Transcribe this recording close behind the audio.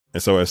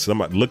And so as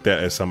somebody looked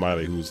at as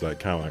somebody who's like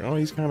kind of like, oh,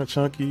 he's kind of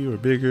chunky or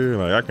bigger,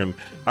 like I can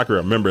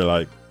remember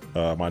like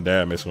my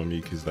dad messing with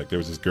me because like there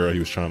was this girl he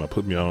was trying to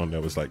put me on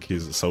that was like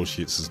his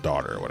associate's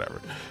daughter or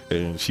whatever,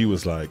 and she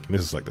was like, and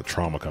this is like the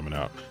trauma coming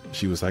out.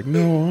 She was like, no,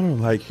 I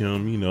don't like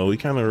him. You know, he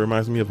kind of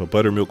reminds me of a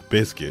buttermilk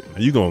biscuit. Now,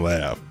 you gonna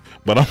laugh,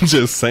 but I'm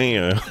just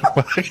saying,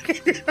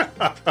 like,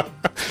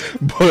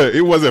 but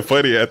it wasn't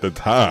funny at the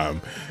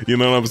time. You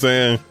know what I'm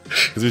saying?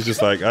 Because it's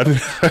just like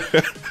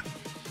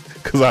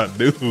because I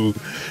knew,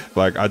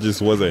 like, I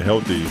just wasn't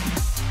healthy.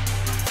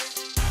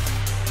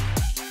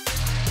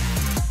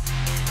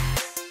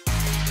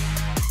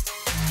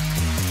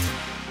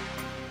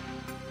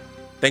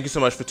 Thank you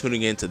so much for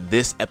tuning in to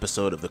this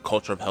episode of the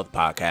Culture of Health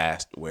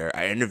podcast, where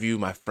I interview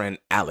my friend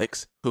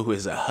Alex, who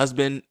is a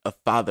husband, a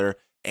father,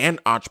 and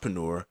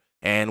entrepreneur.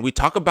 And we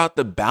talk about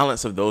the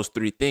balance of those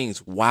three things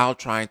while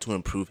trying to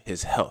improve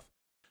his health.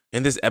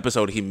 In this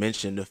episode, he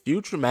mentioned a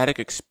few traumatic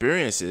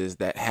experiences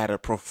that had a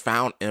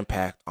profound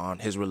impact on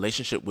his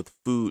relationship with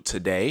food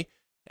today,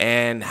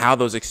 and how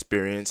those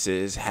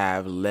experiences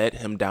have led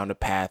him down the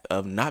path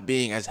of not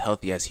being as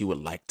healthy as he would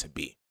like to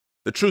be.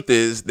 The truth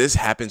is, this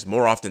happens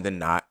more often than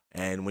not,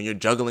 and when you're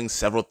juggling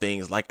several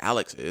things like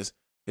Alex is,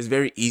 it's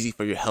very easy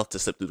for your health to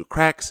slip through the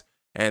cracks,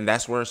 and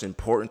that's where it's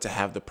important to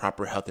have the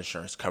proper health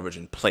insurance coverage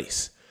in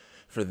place.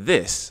 For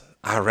this,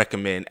 I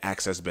recommend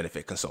Access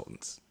Benefit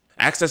Consultants.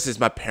 Access is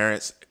my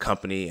parents'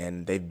 company,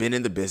 and they've been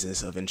in the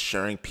business of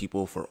insuring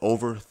people for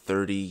over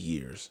 30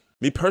 years.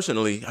 Me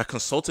personally, I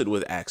consulted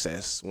with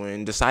Access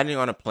when deciding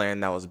on a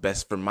plan that was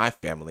best for my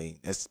family,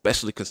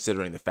 especially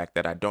considering the fact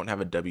that I don't have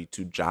a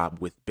W-2 job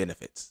with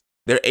benefits.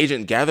 Their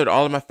agent gathered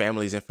all of my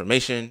family's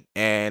information,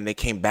 and they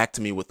came back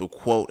to me with a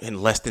quote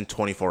in less than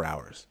 24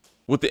 hours.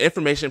 With the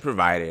information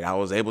provided, I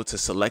was able to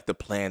select a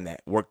plan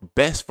that worked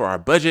best for our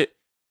budget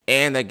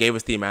and that gave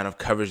us the amount of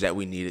coverage that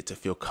we needed to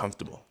feel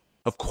comfortable.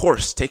 Of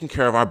course, taking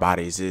care of our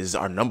bodies is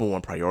our number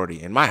one priority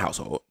in my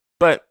household,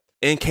 but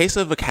in case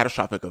of a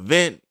catastrophic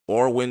event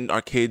or when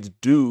our kids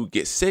do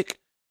get sick,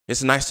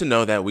 it's nice to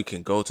know that we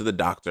can go to the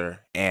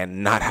doctor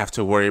and not have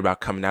to worry about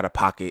coming out of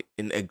pocket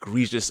an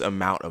egregious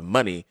amount of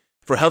money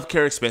for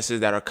healthcare expenses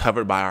that are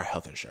covered by our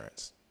health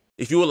insurance.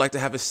 If you would like to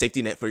have a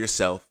safety net for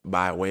yourself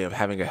by way of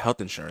having a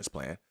health insurance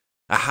plan,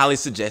 I highly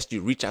suggest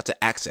you reach out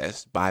to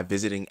Access by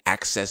visiting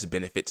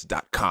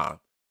accessbenefits.com.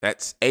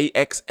 That's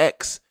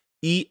AXXESS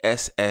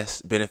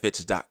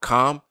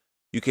benefits.com.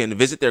 You can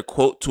visit their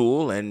quote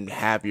tool and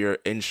have your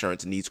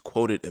insurance needs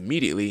quoted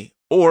immediately,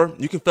 or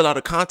you can fill out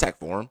a contact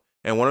form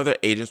and one of their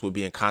agents will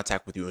be in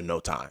contact with you in no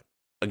time.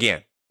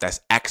 Again, that's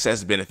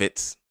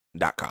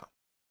accessbenefits.com.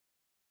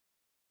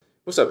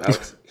 What's up,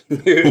 Alex?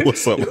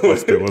 What's up,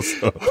 Austin?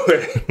 What's up?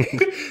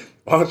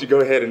 Why don't you go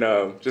ahead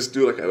and just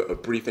do like a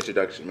brief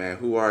introduction, man?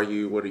 Who are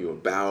you? What are you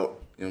about?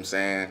 You know what I'm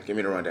saying? Give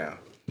me the rundown.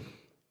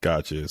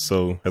 Gotcha.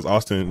 So as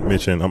Austin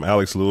mentioned, I'm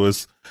Alex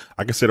Lewis.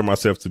 I consider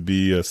myself to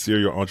be a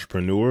serial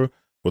entrepreneur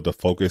with a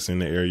focus in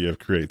the area of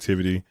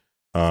creativity,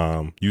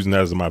 using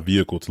that as my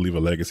vehicle to leave a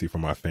legacy for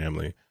my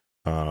family.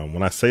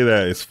 When I say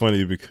that, it's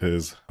funny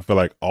because I feel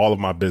like all of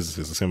my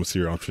businesses, I'm a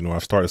serial entrepreneur.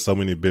 I've started so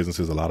many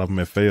businesses. A lot of them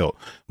have failed,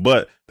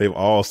 but they've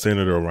all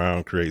centered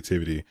around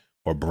creativity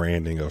or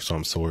branding of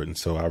some sort. And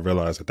so I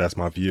realized that that's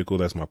my vehicle.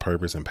 That's my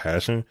purpose and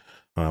passion.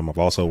 I've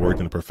also worked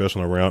in the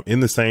professional realm in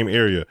the same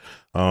area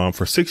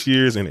for 6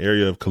 years in the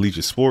area of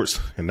collegiate sports.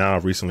 And now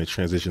I've recently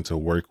transitioned to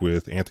work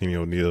with Anthony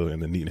O'Neill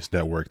and the Neatness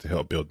Network to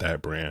help build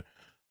that brand,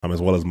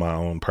 as well as my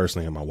own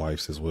personally and my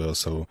wife's as well.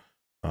 So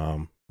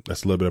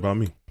that's a little bit about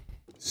me.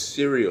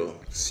 Serial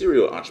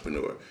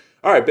entrepreneur.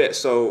 All right, bet.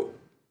 So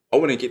I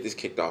want to get this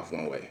kicked off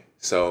one way.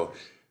 So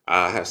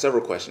I have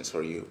several questions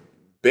for you.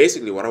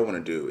 Basically, what I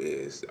want to do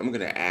is I'm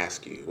going to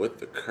ask you what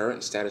the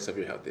current status of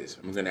your health is.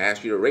 I'm going to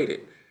ask you to rate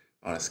it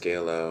on a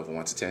scale of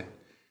 1 to 10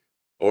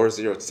 or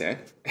 0 to 10.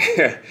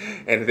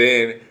 And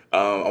then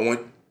I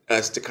want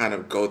us to kind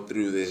of go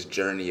through this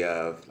journey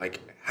of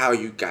like how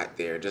you got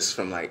there, just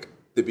from like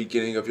the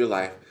beginning of your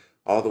life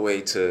all the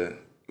way to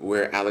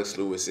where Alex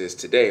Lewis is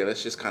today.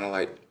 Let's just kind of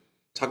like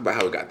talk about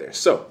how we got there.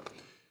 So,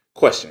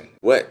 question,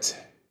 what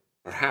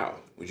or how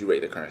would you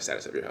rate the current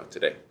status of your health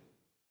today?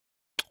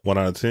 1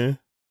 out of 10?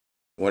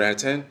 1 out of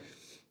 10?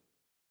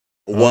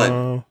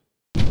 1.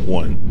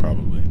 1,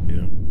 probably,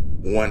 yeah.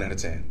 1 out of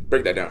 10.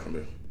 Break that down for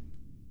me.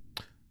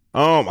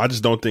 I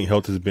just don't think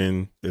health has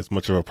been as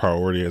much of a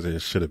priority as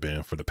it should have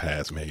been for the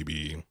past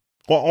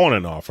on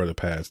and off for the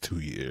past 2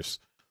 years.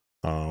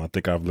 I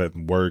think I've let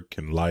work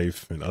and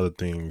life and other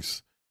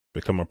things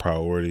become a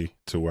priority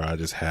to where I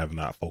just have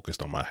not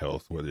focused on my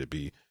health, whether it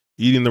be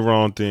eating the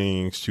wrong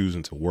things,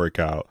 choosing to work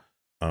out.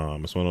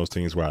 It's one of those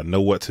things where I know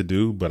what to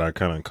do, but I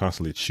kind of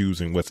constantly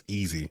choosing what's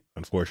easy,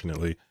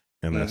 unfortunately,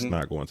 and that's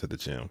not going to the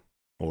gym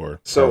or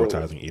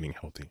prioritizing eating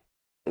healthy.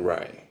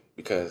 Right,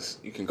 because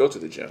you can go to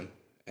the gym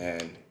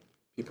and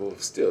people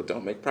still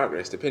don't make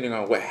progress depending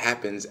on what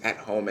happens at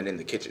home and in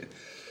the kitchen.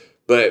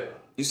 But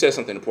you said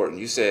something important.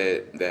 You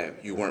said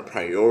that you weren't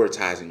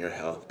prioritizing your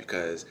health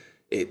because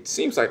it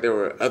seems like there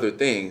were other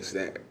things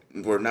that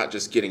were not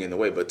just getting in the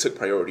way, but took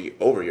priority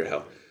over your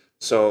health.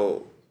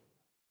 So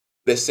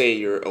let's say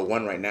you're a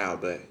one right now,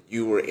 but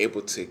you were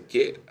able to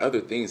get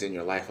other things in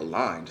your life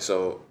aligned.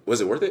 So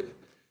was it worth it?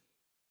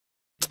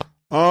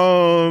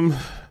 Um,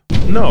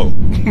 no,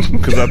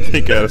 because I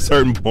think at a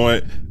certain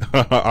point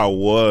I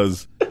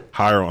was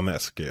higher on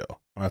that scale.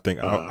 I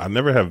think I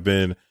never have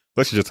been.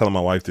 Let's just telling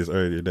my wife this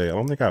earlier today. I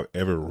don't think I've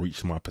ever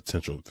reached my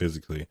potential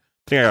physically.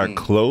 I think I got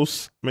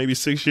close maybe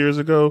 6 years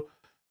ago,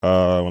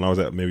 when I was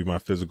at maybe my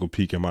physical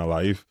peak in my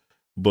life.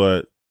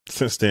 But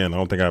since then, I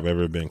don't think I've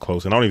ever been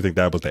close. And I don't even think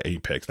that was the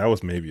apex. That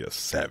was maybe a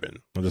 7.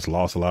 I just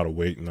lost a lot of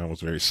weight and I was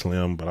very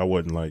slim, but I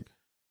wasn't like,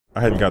 I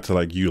hadn't got to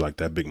like you, like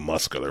that big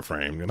muscular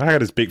frame. And I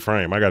had this big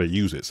frame. I got to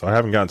use it. So I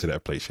haven't gotten to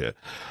that place yet.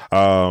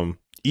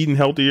 Eating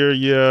healthier,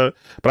 yeah.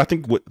 But I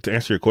think to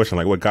answer your question,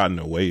 like what got in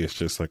the way is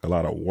just like a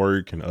lot of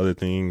work and other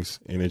things.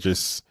 And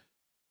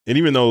and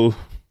even though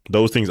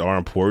those things are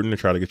important to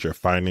try to get your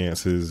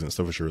finances and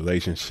stuff with your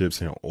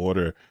relationships in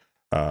order,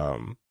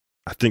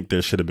 I think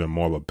there should have been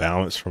more of a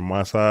balance from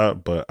my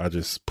side, but I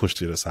just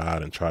pushed it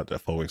aside and tried to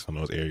focus on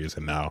those areas.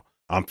 And now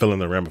I'm feeling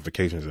the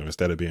ramifications of,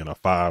 instead of being a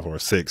 5 or a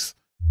 6,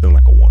 feeling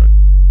like a 1.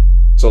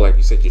 So like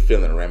you said, you're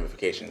feeling the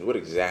ramifications. What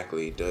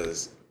exactly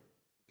does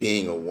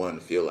being a 1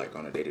 feel like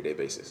on a day-to-day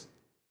basis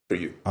for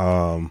you?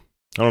 I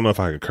don't know if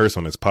I could curse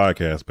on this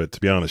podcast, but to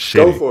be honest,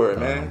 shitty. Go for it,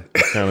 man.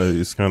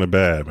 It's kind of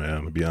bad,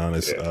 man, to be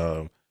honest.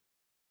 Yeah.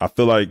 I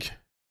feel like,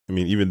 I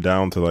mean, even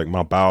down to like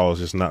my bowels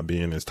just not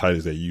being as tight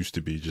as they used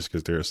to be, just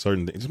because there are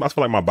certain things. I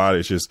feel like my body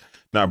is just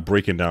not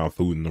breaking down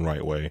food in the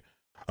right way.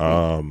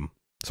 So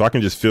I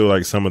can just feel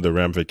like some of the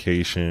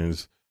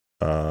ramifications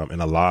in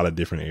a lot of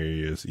different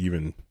areas,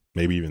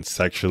 maybe even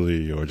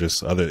sexually or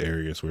just other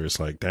areas where it's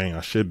like, dang,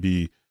 I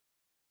should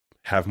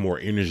have more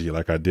energy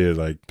like I did,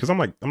 like, because I'm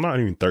not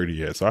even 30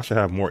 yet, so I should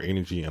have more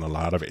energy in a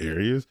lot of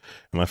areas.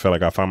 And I feel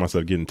like I find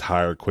myself getting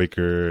tired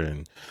quicker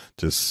and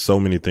just so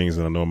many things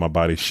that I know my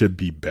body should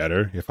be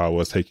better if I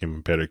was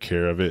taking better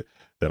care of it,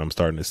 that I'm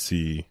starting to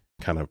see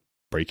kind of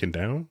breaking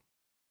down.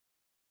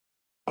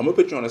 I'm gonna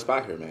put you on the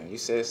spot here, man. You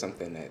said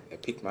something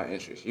that piqued my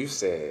interest. You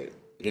said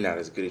you're not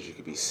as good as you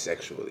could be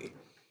sexually.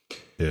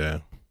 Yeah.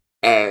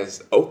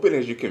 As open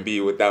as you can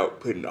be without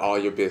putting all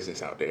your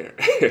business out there.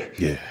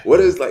 Yeah. What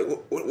does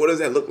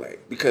that look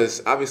like?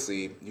 Because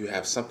obviously you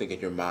have something in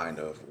your mind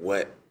of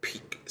what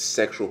peak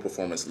sexual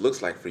performance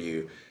looks like for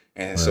you.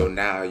 And so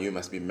now you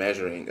must be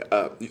measuring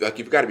up. Like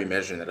you've got to be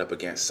measuring that up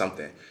against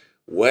something.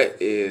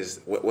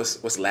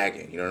 What's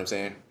lagging? You know what I'm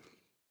saying?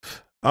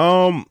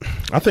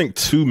 I think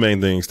 2 main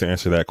things to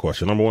answer that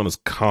question. Number 1 is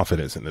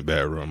confidence in the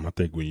bedroom. I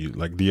think when you,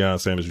 like Deion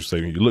Sanders, you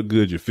say, when you look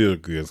good, you feel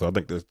good. So I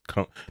think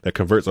that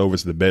converts over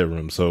to the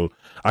bedroom. So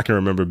I can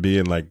remember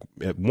being like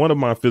at one of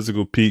my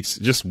physical peaks,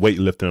 just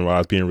weightlifting while I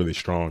was being really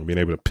strong, being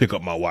able to pick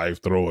up my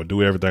wife, throw her,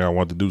 do everything I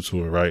want to do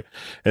to her, right?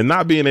 And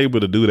not being able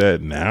to do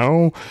that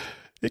now,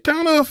 it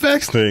kind of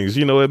affects things.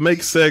 You know, it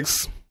makes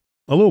sex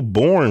a little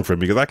boring for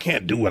me because I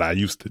can't do what I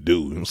used to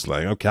do. It's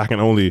like,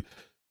 okay,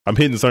 I'm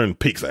hitting certain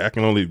peaks. Like I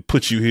can only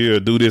put you here,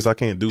 do this. I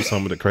can't do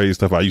some of the crazy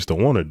stuff I used to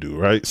want to do.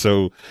 Right.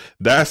 So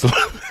that's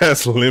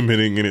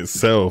limiting in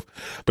itself,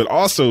 but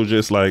also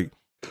just like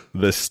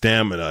the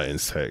stamina in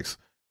sex,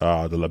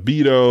 the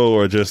libido,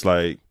 or just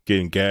like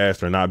getting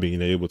gassed or not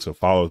being able to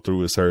follow through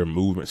with certain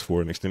movements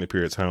for an extended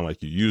period of time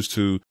like you used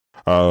to.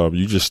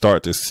 You just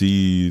start to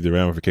see the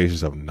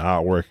ramifications of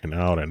not working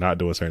out and not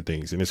doing certain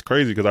things. And it's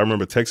crazy because I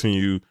remember texting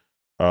you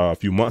a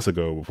few months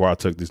ago before I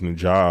took this new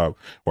job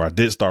where I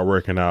did start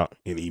working out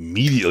and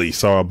immediately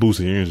saw a boost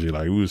in energy.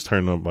 Like we was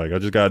turning up, like I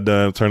just got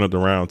done turning up the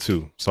round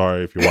 2.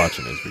 Sorry if you're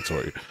watching this,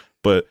 Victoria,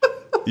 but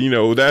you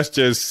know,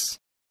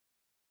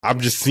 I'm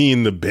just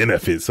seeing the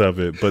benefits of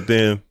it. But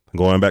then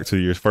going back to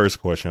your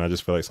first question, I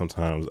just feel like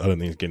sometimes other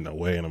things get in the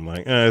way and I'm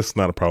like, it's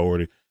not a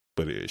priority,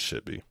 but it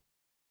should be.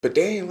 But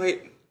dang,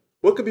 like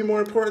what could be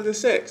more important than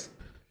sex?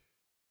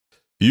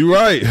 You're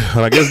right.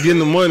 I guess getting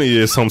the money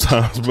is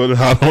sometimes, but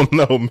I don't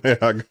know, man.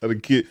 I gotta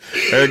get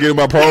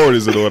my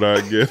priorities in order,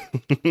 I guess.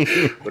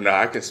 But no,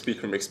 I can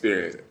speak from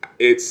experience.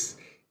 It's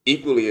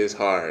equally as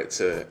hard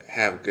to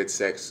have good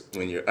sex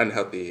when you're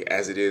unhealthy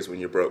as it is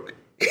when you're broke.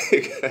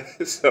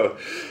 So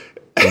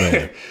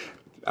I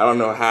don't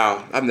know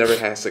how. I've never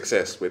had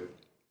success with.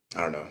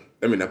 I don't know.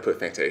 Let me not put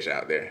Fantasia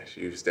out there.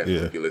 She's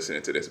definitely be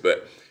listening to this.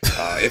 But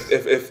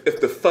if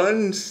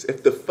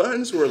the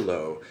funds were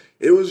low,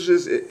 it was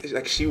just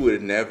like she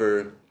would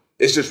never.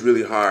 It's just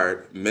really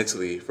hard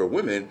mentally for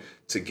women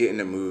to get in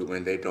the mood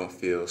when they don't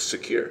feel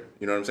secure.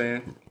 You know what I'm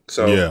saying?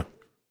 So yeah,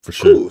 for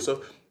sure. Cool.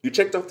 So you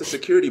checked off the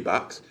security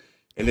box,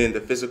 and then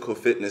the physical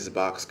fitness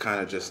box kind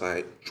of just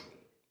like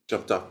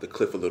jumped off the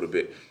cliff a little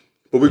bit.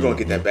 But we're gonna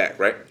get that back,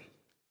 right?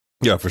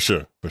 Yeah, for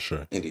sure.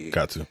 Indeed.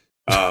 Got to.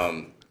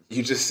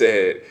 You just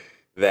said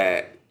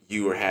that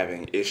you were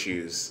having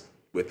issues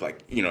with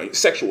like,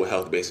 sexual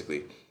health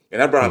basically.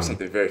 And I brought up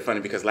something very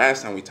funny because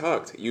last time we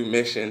talked, you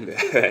mentioned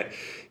that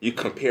you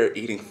compare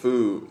eating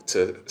food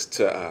to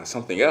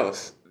something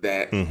else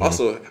that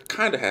also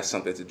kind of has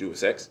something to do with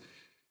sex.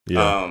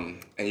 Yeah.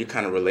 And you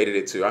kind of related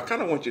it to, I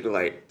kind of want you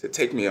to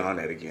take me on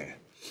that again.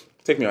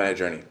 Take me on that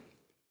journey.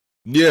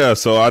 Yeah.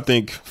 So I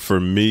think for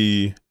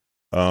me,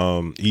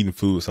 eating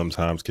food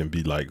sometimes can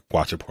be like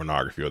watching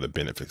pornography or the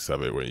benefits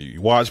of it. When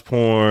you watch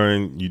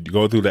porn, you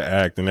go through the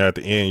act, and at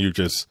the end, you're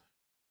just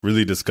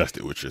really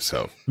disgusted with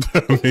yourself.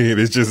 I mean,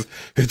 it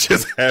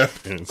just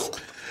happens.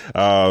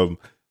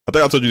 I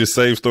think I told you the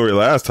same story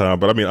last time,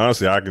 but I mean,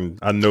 honestly,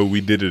 I know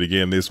we did it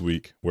again this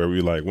week where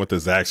we like went to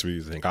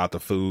Zaxby's and got the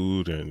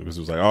food, and it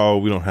was like, oh,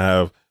 we don't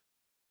have.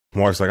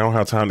 Mark's like, I don't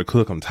have time to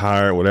cook. I'm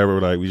tired, whatever.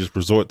 Like, we just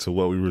resort to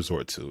what we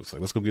resort to. It's like,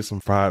 let's go get some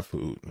fried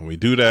food. And we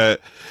do that.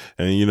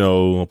 And, you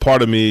know, a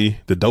part of me,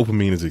 the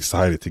dopamine is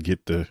excited to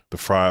get the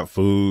fried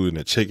food and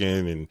the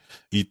chicken and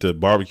eat the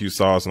barbecue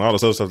sauce and all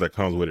this other stuff that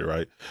comes with it,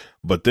 right?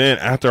 But then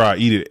after I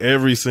eat it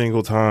every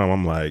single time,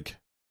 I'm like,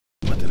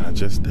 what did I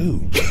just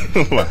do?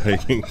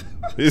 Like,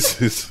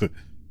 this is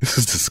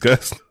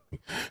disgusting.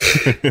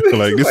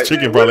 Like, this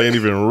chicken probably ain't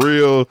even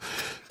real.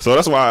 So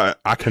that's why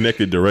I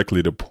connected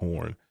directly to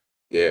porn.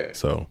 Yeah.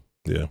 So,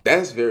 yeah.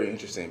 That's very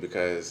interesting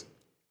because,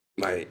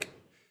 like,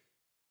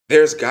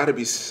 there's got to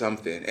be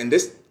something. And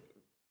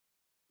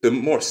the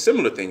more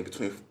similar thing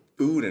between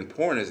food and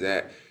porn is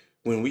that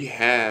when we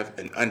have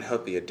an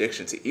unhealthy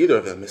addiction to either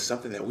of them, it's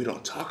something that we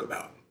don't talk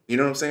about. You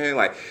know what I'm saying?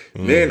 Like,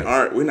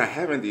 we're not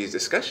having these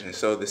discussions.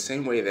 So the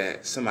same way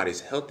that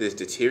somebody's health is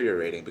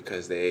deteriorating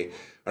because they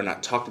are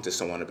not talking to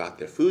someone about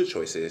their food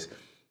choices,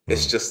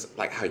 it's just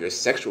like how your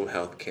sexual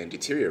health can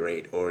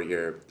deteriorate or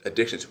your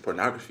addiction to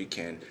pornography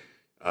can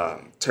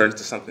turns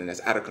to something that's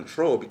out of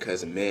control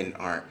because men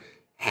aren't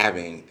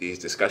having these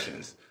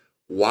discussions.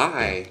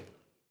 Why?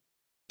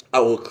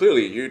 Oh, well,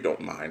 clearly you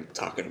don't mind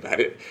talking about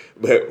it,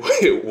 but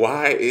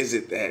why is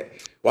it that,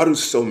 why do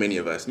so many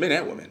of us, men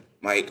and women,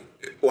 like,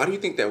 why do you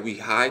think that we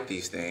hide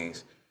these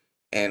things?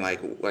 And like,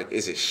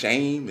 is it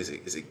shame? Is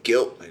it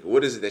guilt? Like,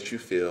 what is it that you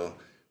feel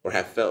or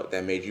have felt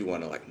that made you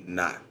want to like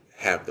not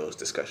have those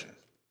discussions?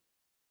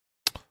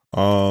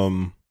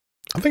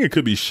 I think it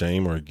could be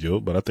shame or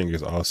guilt, but I think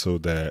it's also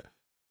that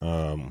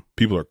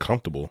people are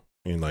comfortable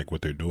in like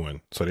what they're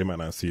doing, so they might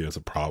not see it as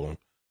a problem.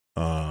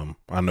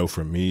 I know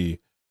for me,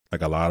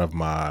 like a lot of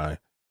my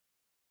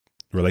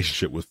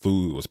relationship with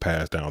food was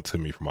passed down to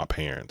me from my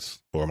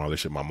parents or my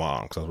relationship with my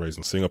mom, because I was raised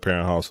in a single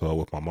parent household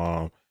with my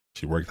mom.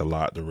 She worked a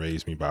lot to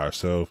raise me by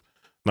herself.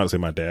 Not to say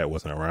my dad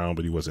wasn't around,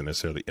 but he wasn't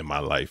necessarily in my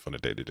life on a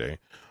day to day.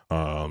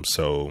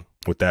 So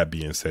with that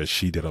being said,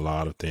 she did a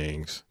lot of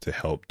things to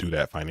help do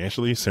that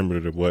financially,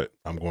 similar to what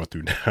I'm going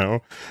through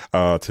now,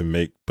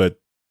 but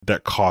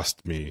that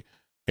cost me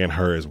and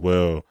her as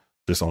well,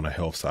 just on the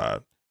health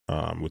side,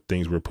 with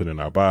things we're putting in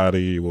our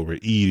body, what we're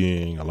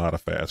eating, a lot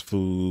of fast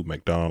food,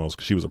 McDonald's,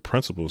 'cause she was a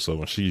principal. So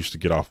when she used to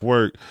get off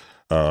work,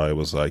 it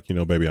was like, you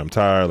know, baby, I'm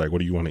tired. Like, what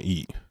do you want to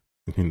eat?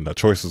 And the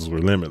choices were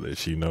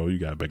limitless. You know, you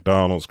got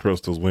McDonald's,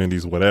 Crystals,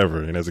 Wendy's,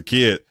 whatever. And as a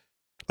kid,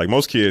 like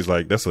most kids,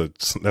 like that's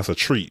a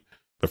treat.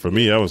 But for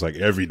me, I was like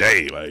every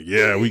day, like,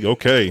 yeah,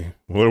 okay.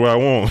 What do I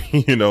want?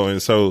 You know?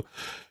 And so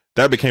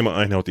that became an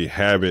unhealthy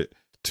habit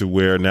to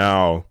where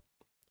now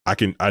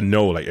I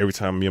know like every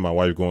time me and my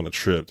wife go on a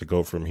trip to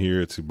go from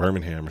here to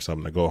Birmingham or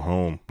something to go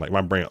home, like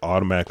my brain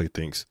automatically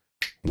thinks,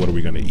 what are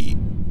we going to eat?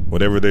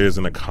 Whatever there's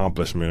an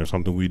accomplishment or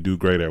something we do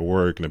great at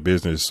work in a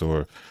business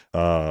or,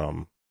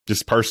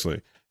 just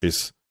personally,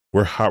 it's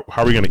how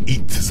are we going to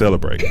eat to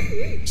celebrate?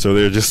 So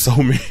there's just so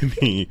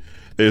many,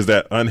 there's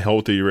that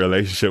unhealthy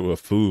relationship with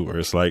food where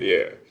it's like,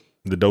 Yeah.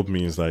 the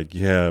dopamine is like,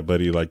 yeah,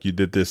 buddy, like you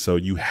did this, so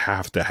you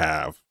have to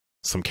have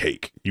some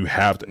cake. You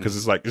have to, because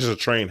it's like, it's just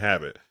a trained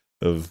habit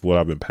of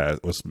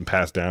what's been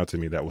passed down to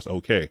me that was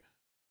okay.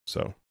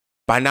 So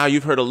by now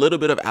you've heard a little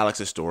bit of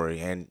Alex's story,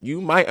 and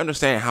you might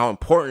understand how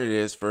important it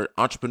is for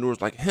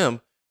entrepreneurs like him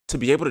to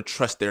be able to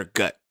trust their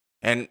gut.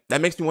 And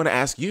that makes me want to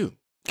ask you,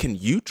 can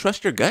you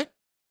trust your gut?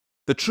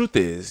 The truth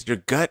is, your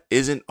gut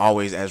isn't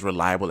always as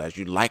reliable as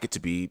you'd like it to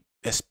be,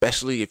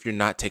 especially if you're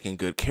not taking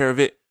good care of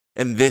it.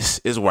 And this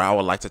is where I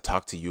would like to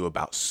talk to you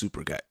about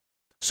SuperGut.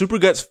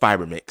 SuperGut's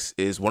Fiber Mix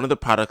is one of the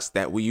products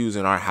that we use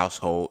in our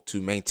household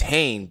to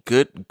maintain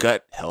good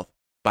gut health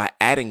by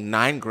adding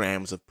 9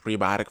 grams of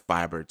prebiotic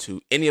fiber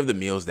to any of the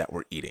meals that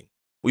we're eating.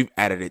 We've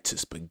added it to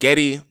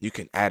spaghetti. You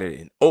can add it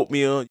in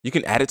oatmeal. You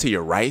can add it to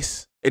your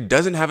rice. It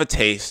doesn't have a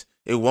taste.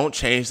 It won't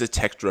change the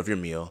texture of your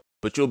meal,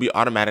 but you'll be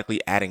automatically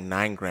adding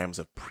 9 grams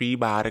of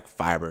prebiotic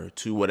fiber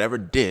to whatever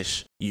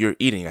dish you're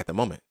eating at the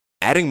moment.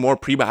 Adding more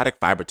prebiotic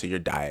fiber to your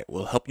diet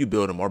will help you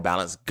build a more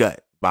balanced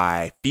gut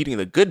by feeding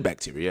the good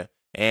bacteria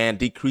and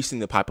decreasing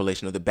the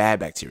population of the bad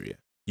bacteria.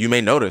 You may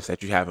notice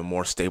that you have a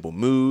more stable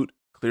mood,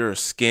 clearer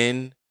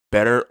skin,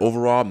 better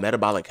overall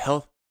metabolic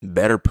health,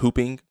 better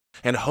pooping,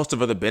 and a host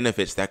of other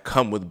benefits that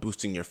come with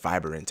boosting your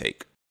fiber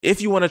intake.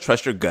 If you want to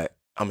trust your gut,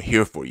 I'm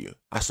here for you.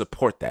 I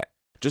support that.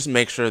 Just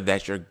make sure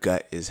that your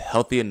gut is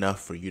healthy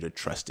enough for you to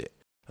trust it.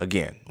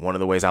 Again, one of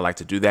the ways I like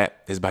to do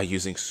that is by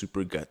using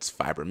SuperGut's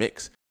Fiber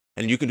Mix.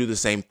 And you can do the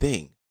same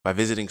thing by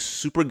visiting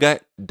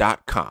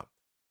supergut.com.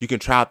 You can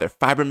try out their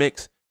Fiber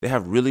Mix. They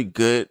have really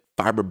good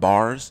fiber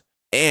bars,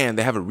 and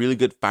they have a really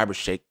good fiber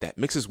shake that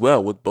mixes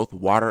well with both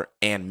water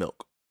and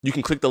milk. You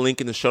can click the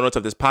link in the show notes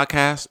of this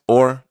podcast,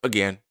 or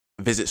again,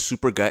 visit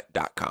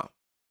supergut.com.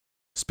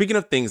 Speaking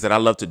of things that I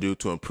love to do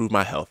to improve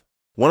my health,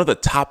 One of the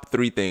top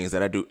 3 things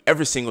that I do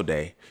every single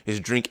day is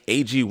drink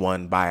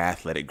AG1 by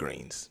Athletic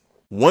Greens.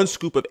 1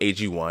 scoop of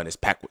AG1 is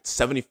packed with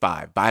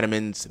 75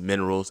 vitamins,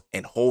 minerals,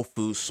 and whole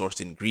food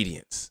sourced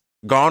ingredients.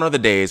 Gone are the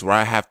days where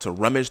I have to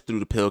rummage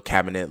through the pill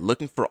cabinet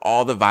looking for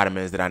all the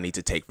vitamins that I need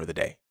to take for the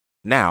day.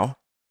 Now,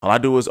 all I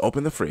do is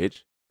open the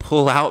fridge,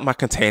 pull out my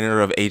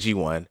container of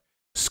AG1,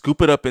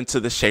 scoop it up into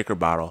the shaker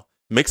bottle,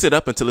 mix it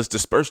up until it's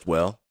dispersed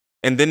well,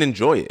 and then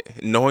enjoy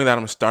it, knowing that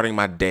I'm starting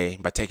my day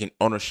by taking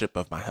ownership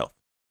of my health.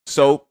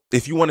 So,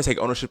 if you want to take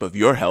ownership of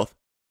your health,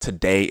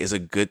 today is a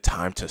good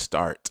time to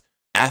start.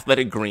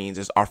 Athletic Greens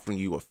is offering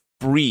you a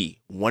free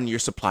 1-year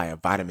supply of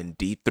vitamin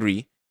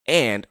D3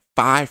 and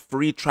 5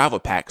 free travel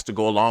packs to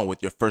go along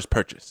with your first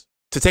purchase.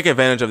 To take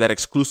advantage of that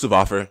exclusive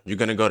offer, you're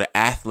going to go to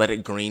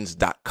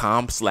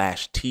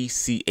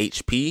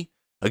athleticgreens.com/TCHP.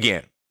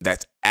 Again,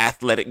 that's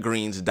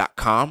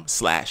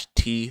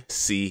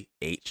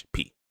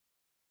athleticgreens.com/TCHP.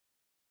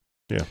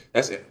 Yeah.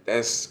 That's it.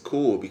 That's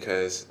cool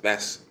because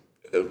that's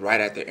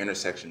right at the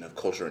intersection of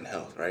culture and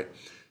health, right?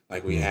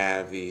 Like we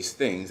have these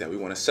things that we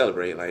want to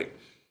celebrate. Like,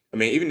 I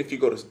mean, even if you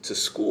go to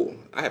school,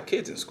 I have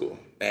kids in school,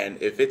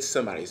 and if it's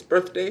somebody's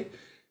birthday,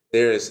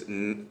 there's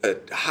a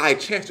high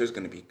chance there's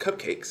going to be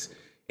cupcakes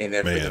in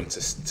there for them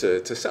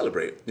to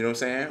celebrate. You know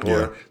what I'm saying? Yeah.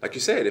 Or like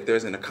you said, if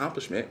there's an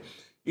accomplishment,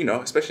 you know,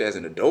 especially as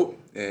an adult,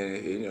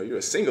 and you know you're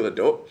a single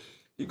adult,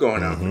 you're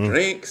going out for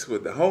drinks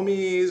with the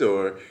homies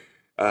or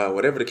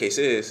whatever the case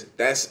is.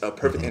 That's a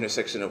perfect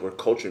intersection of where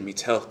culture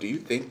meets health. Do you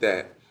think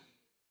that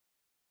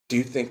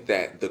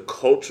the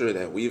culture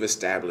that we've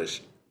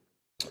established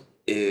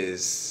how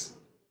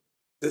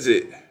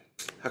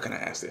can I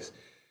ask this?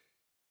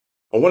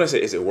 I want to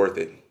say, is it worth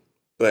it?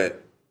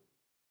 But,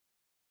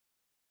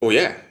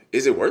 yeah,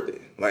 is it worth it?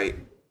 Like,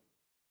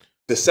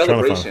 the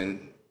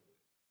celebration,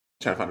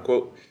 trying to find a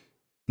quote.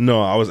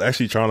 No, I was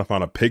actually trying to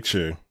find a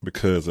picture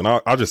because, and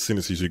I'll just send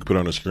it to you so you can put it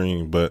on the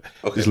screen, but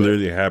this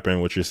literally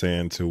happened, what you're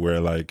saying, to where,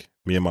 like,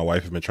 me and my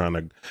wife have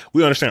been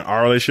we understand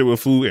our relationship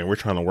with food and we're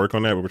trying to work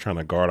on that, but we're trying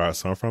to guard our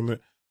son from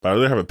it. But I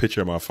really have a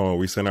picture on my phone.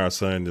 We sent our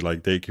son to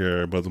like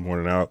daycare, Mother's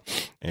Morning out,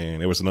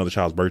 and it was another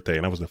child's birthday,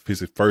 and that was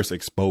his first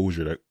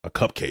exposure to a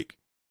cupcake.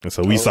 And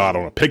so we saw it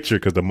on a picture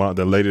because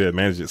the lady that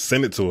managed it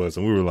sent it to us,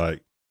 and we were like,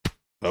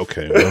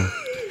 okay, well,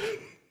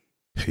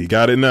 he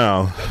got it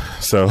now.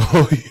 So,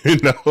 you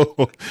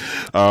know,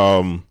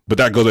 but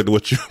that goes like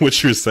to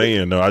what you're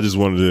saying, though. I just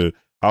wanted to,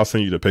 I'll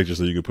send you the picture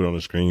so you can put it on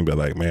the screen, but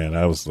like, man,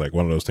 that was like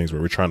one of those things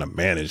where we're trying to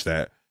manage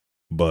that.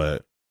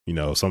 But, you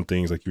know, some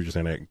things like you were just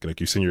saying, that,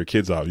 like you send your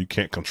kids off, you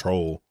can't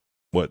control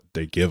what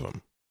they give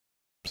them.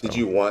 So.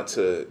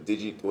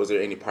 Was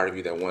there any part of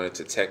you that wanted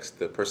to text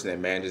the person that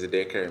manages the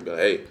daycare and be like,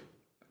 hey,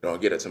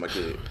 don't get it to my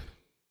kid?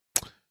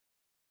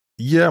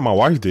 Yeah, my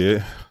wife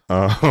did.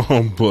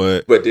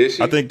 But did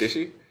she? Did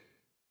she?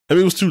 I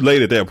mean, it was too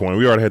late at that point.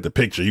 We already had the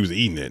picture. He was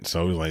eating it.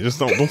 So he was like, just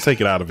don't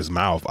take it out of his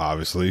mouth,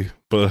 obviously.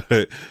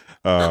 But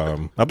I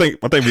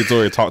think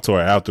Victoria talked to her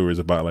afterwards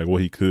about like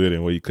what he could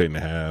and what he couldn't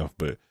have.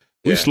 But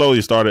we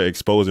slowly started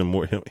exposing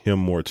him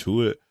more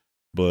to it.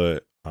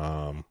 But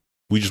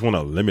we just want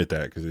to limit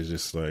that because it's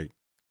just like,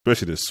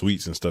 especially the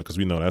sweets and stuff, because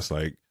we know that's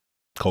like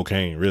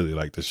cocaine, really,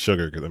 like the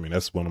sugar. Because I mean,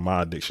 that's one of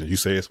my addictions. You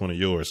say it's one of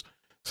yours.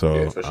 So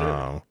yeah, for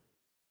sure.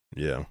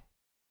 Yeah.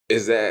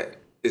 Is that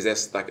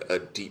like a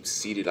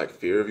deep-seated like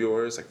fear of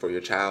yours, like for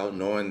your child,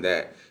 knowing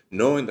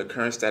the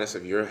current status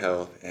of your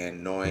health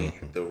and knowing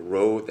the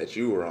road that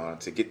you were on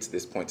to get to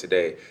this point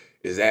today?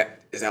 Is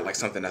that like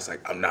something that's like,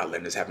 I'm not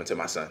letting this happen to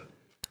my son?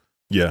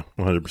 Yeah,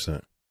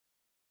 100%.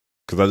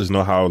 Because I just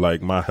know how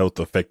like my health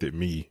affected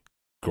me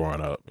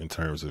growing up in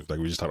terms of like,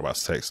 we just talked about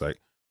sex,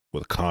 like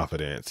with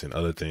confidence and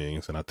other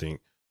things. And I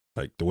think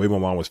like the way my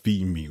mom was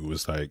feeding me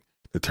was like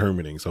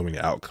determining so many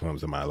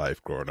outcomes in my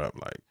life growing up.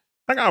 Like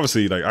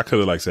obviously, like I could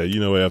have like said, you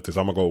know, after this,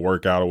 I'm gonna go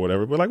work out or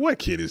whatever. But like, what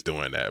kid is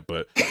doing that?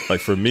 But like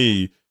for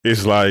me,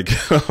 it's like,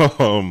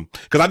 because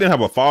I didn't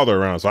have a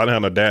father around, so I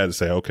didn't have a dad to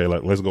say, okay,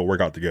 like let's go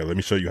work out together. Let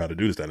me show you how to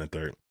do this, that, and the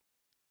third.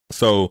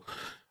 So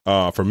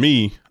for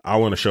me, I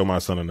want to show my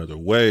son another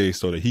way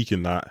so that he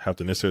can not have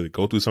to necessarily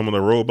go through some of the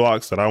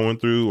roadblocks that I went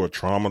through or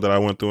trauma that I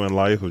went through in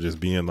life, or just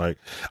being like,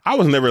 I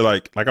was never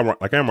like I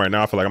am right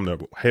now. I feel like I'm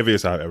the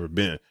heaviest I've ever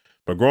been.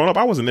 But growing up,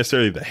 I wasn't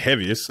necessarily the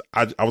heaviest.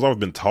 I was always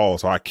been tall,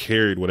 so I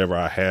carried whatever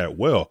I had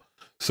well.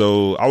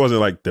 So I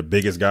wasn't like the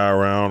biggest guy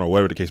around or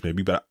whatever the case may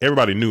be. But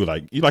everybody knew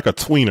like you like a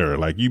tweener,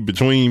 like you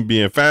between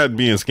being fat and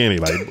being skinny.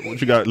 Like what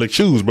you got, like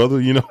shoes,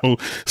 brother, you know.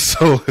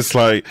 So it's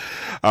like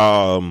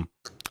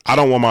I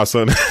don't want my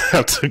son to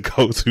have to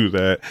go through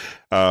that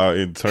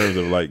in terms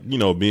of like, you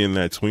know, being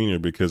that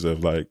tweener because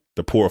of like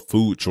the poor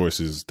food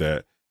choices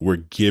that we're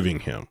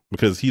giving him,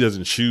 because he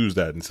doesn't choose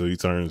that until he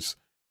turns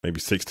maybe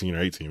 16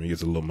 or 18. He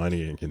gets a little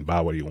money and can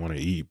buy what he want to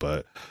eat.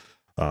 But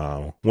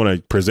want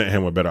to present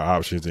him with better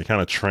options and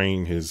kind of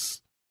train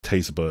his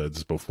taste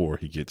buds before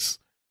he gets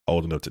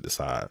old enough to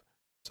decide.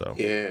 So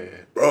yeah,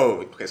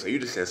 bro. Okay, so you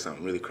just said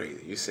something really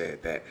crazy. You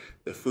said that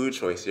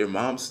your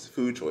mom's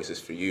food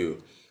choices for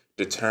you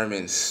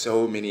determines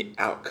so many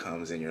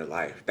outcomes in your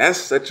life.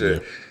 That's Yeah.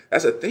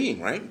 a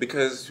theme, right?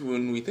 Because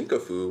when we think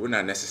of food, we're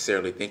not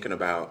necessarily thinking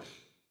about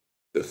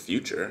the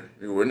future.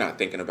 We're not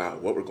thinking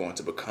about what we're going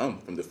to become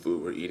from the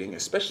food we're eating,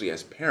 especially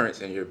as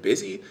parents and you're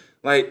busy.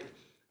 Like,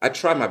 I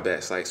try my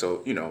best. Like,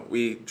 so,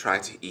 we try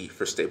to eat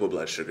for stable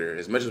blood sugar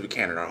as much as we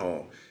can in our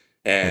home.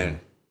 Mm-hmm. And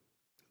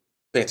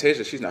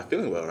Fantasia, she's not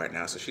feeling well right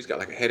now. So she's got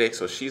like a headache.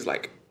 So she's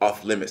like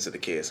off limits to the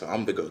kids. So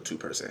I'm the go-to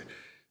person.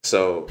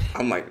 So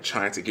I'm like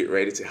trying to get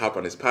ready to hop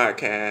on this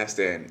podcast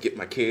and get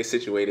my kids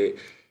situated.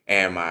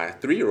 And my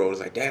 3-year-old is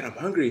like, Dad, I'm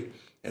hungry.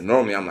 And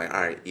normally I'm like,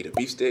 all right, eat a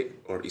beef stick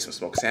or eat some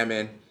smoked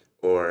salmon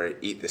or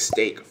eat the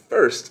steak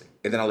first.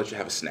 And then I'll let you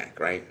have a snack,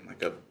 right?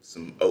 Like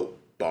some oat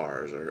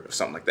bars or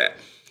something like that.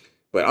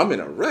 But I'm in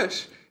a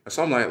rush.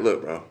 So I'm like,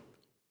 look, bro,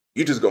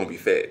 you just gonna be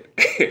fed.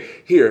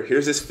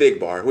 Here's this fig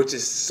bar, which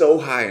is so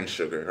high in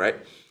sugar, right?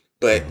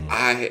 But Mm-hmm.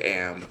 I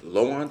am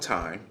low on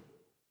time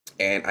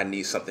and I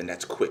need something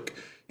that's quick.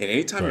 And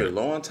anytime you're Right.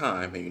 low on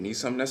time and you need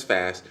something that's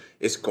fast,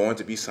 it's going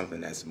to be something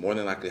that's more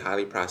than likely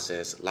highly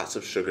processed, lots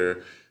of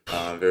sugar,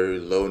 very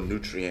low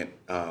nutrient.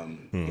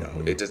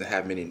 Mm-hmm. It doesn't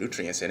have many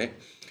nutrients in it.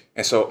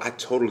 And so I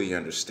totally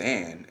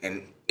understand.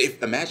 And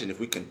imagine if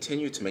we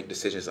continue to make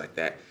decisions like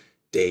that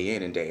day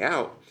in and day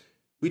out,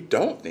 we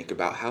don't think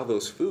about how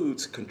those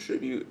foods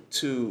contribute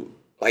to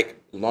like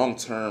long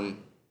term,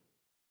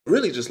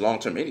 really just long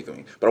term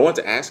anything. But I want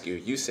to ask you,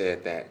 you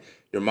said that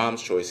your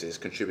mom's choices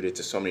contributed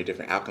to so many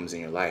different outcomes in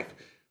your life.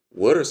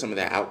 What are some of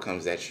the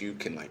outcomes that you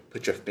can like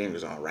put your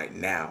fingers on right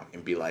now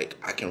and be like,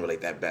 I can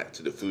relate that back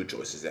to the food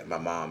choices that my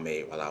mom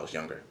made while I was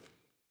younger?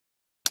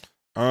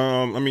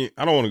 I mean,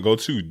 I don't want to go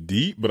too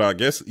deep, but I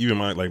guess even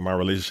my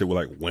relationship with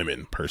like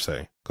women per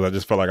se, because I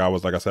just felt like I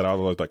was, like I said, I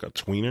was like a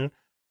tweener.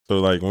 So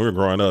like when we were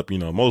growing up,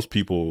 most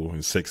people in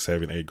 6th,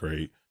 7th, 8th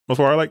grade, most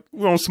of our like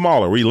we're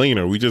smaller, we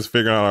leaner, we just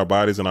figuring out our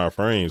bodies and our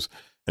frames.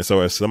 And so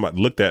as somebody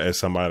looked at as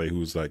somebody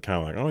who's like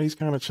kind of like, oh, he's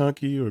kind of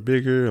chunky or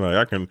bigger, like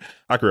I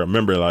can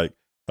remember like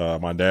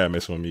my dad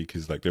messing with me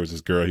because like there was this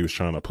girl he was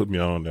trying to put me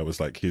on that was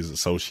like his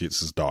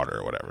associate's daughter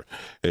or whatever,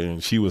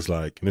 and she was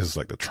like, and this is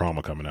like the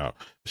trauma coming out.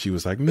 She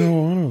was like,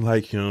 no, I don't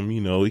like him.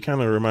 He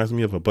kind of reminds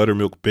me of a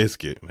buttermilk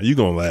biscuit. Now, you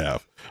gonna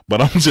laugh,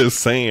 but I'm just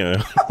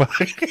saying,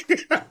 like,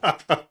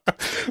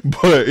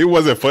 but it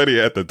wasn't funny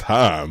at the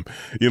time.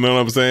 You know what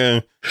I'm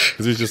saying?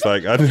 Because it's just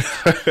like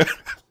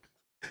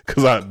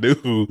because I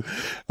knew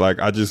like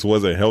I just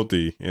wasn't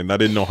healthy and I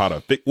didn't know how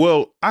to fix.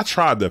 Well, I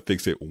tried to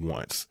fix it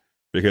once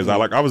because I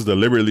was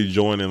deliberately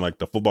joining like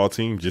the football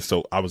team just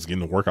so I was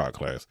getting the workout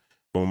class.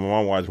 But my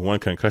mom watched one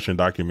concussion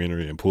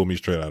documentary and pulled me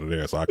straight out of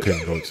there, so I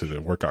couldn't go to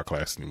the workout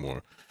class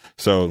anymore.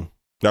 So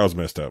that was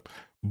messed up.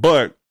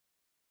 But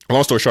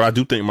long story short, I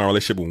do think my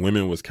relationship with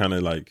women was kind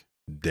of like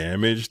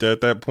damaged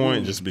at that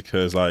point, just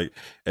because like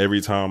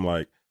every time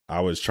like I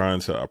was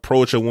trying to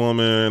approach a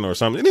woman or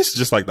something, and this is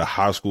just like the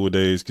high school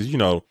days, because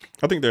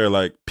I think there are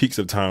like peaks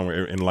of time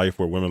in life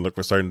where women look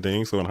for certain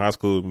things. So in high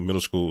school,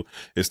 middle school,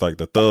 it's like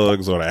the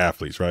thugs or the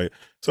athletes, right?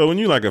 So when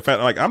you like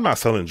like I'm not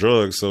selling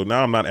drugs, so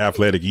now I'm not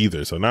athletic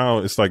either. So now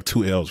it's like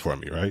 2 L's for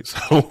me, right?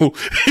 So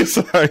it's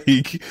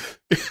like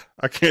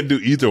I can't do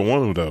either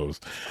one of those.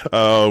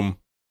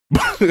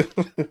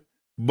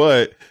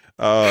 But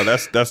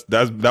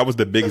that was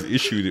the biggest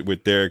issue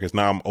with there, because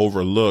now I'm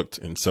overlooked,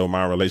 and so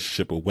my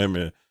relationship with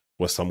women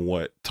was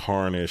somewhat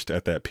tarnished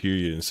at that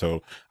period. And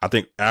so I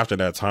think after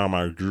that time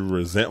I grew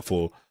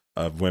resentful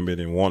of women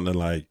and wanting to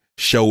like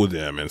show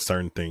them and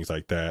certain things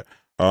like that.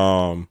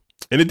 And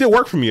it did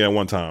work for me at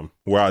one time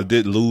where I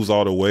did lose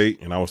all the weight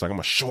and I was like, I'm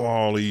gonna show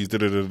all these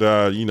and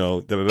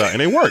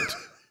it worked.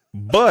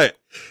 But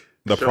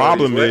the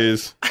problem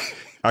is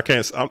I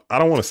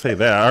don't want to say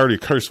that. I already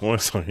cursed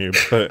once on here,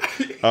 but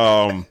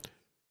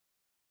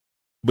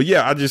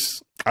yeah,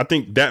 I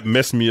think that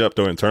messed me up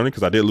though internally,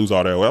 because I did lose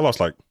all that weight. I lost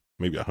like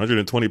maybe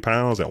 120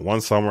 pounds at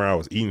one summer. I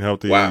was eating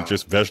healthy,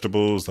 just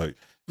vegetables, like it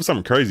was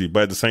something crazy.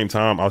 But at the same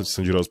time, I'll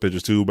send you those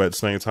pictures too. But at the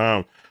same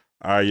time,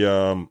 I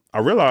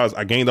realized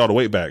I gained all the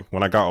weight back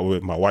when I got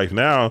with my wife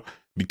now,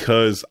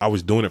 because I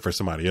was doing it for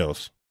somebody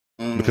else.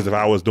 Because if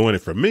I was doing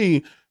it for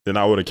me, then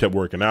I would have kept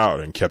working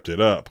out and kept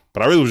it up.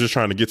 But I really was just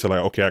trying to get to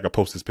like, okay, I could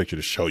post this picture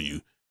to show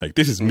you, like,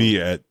 this is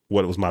me at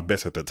what was my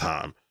best at the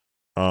time.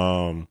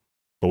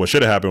 But what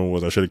should have happened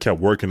was I should have kept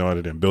working on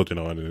it and built it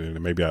on it,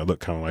 and maybe I look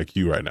kind of like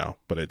you right now,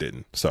 but it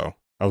didn't. So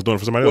I was doing it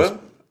for somebody else.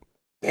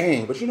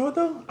 Dang, but you know what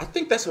though? I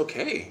think that's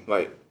okay.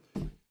 Like,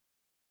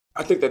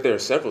 I think that there are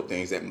several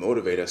things that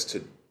motivate us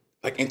to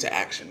like into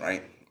action,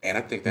 right? And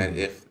I think that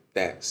if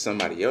that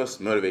somebody else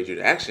motivated you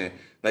to action,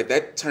 like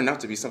that turned out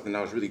to be something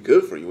that was really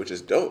good for you, which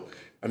is dope.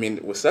 I mean,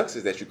 what sucks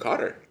is that you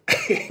caught her.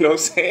 You know what I'm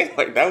saying?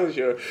 Like that was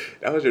your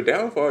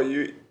downfall.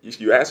 You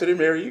asked her to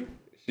marry you.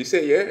 She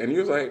said yeah, and you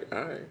was like,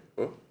 all right,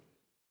 well,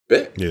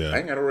 bet. Yeah. I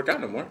ain't gotta work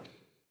out no more.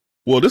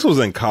 Well, this was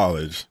in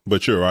college,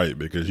 but you're right,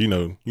 because you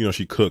know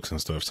she cooks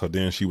and stuff. So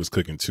then she was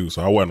cooking too.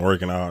 So I wasn't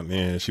working out, and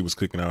then she was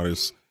cooking all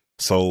this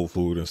soul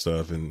food and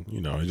stuff, and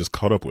it just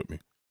caught up with me.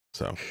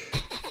 So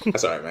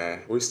that's all right,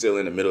 man. We're still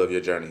in the middle of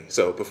your journey.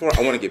 So before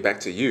I want to get back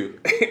to you,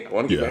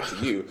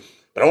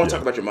 But I want to Yeah.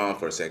 talk about your mom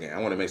for a second. I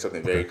want to make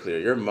something very Okay. clear.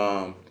 Your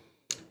mom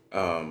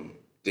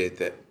did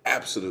the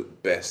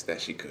absolute best that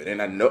she could.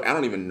 And I know, I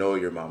don't even know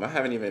your mom. I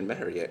haven't even met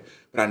her yet,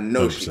 but I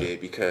know she 100%.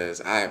 did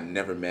because I have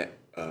never met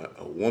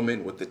a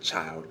woman with a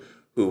child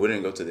who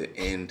wouldn't go to the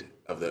end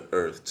of the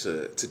earth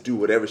to do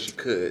whatever she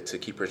could to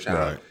keep her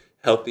child Right.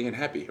 healthy and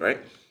happy, right?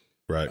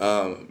 Right.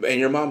 And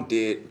your mom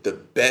did the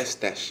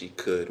best that she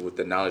could with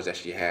the knowledge that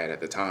she had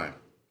at the time.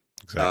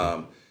 Exactly.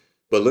 Um,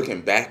 but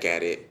looking back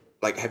at it,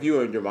 like, have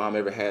you and your mom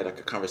ever had like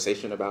a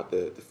conversation about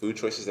the food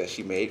choices that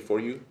she made for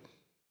you?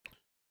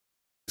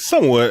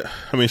 Somewhat.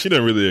 I mean, she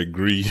didn't really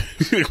agree.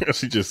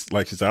 She just,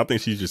 like she said, I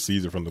think she just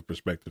sees it from the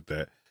perspective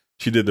that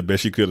she did the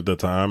best she could at the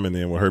time. And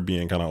then with her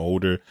being kind of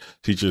older,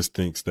 she just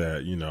thinks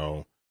that,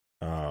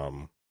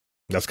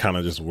 that's kind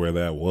of just where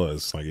that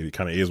was. Like, it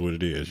kind of is what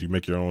it is. You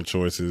make your own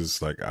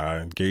choices. Like,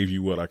 I gave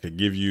you what I could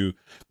give you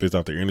based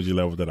off the energy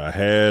level that I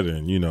had.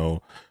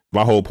 And,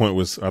 my whole point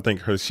was, I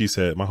think she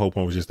said, my whole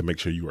point was just to make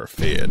sure you are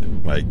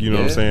fed. Like, you know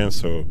what I'm Yeah, saying?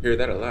 So, hear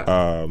that a lot.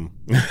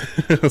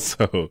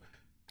 so,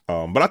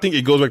 but I think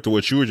it goes back to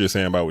what you were just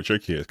saying about with your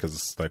kids,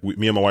 because like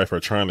me and my wife are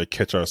trying to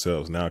catch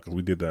ourselves now, because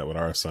we did that with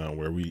our son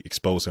where we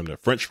exposed him to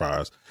French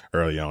fries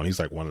early on. He's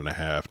like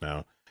 1.5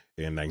 now,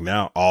 and like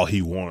now all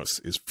he wants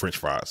is French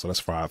fries. So that's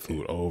fried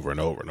food over and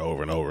over and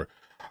over and over.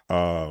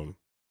 And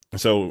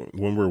so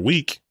when we're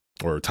weak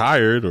or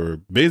tired or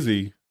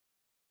busy,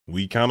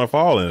 we kind of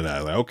fall into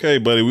that. Like, okay,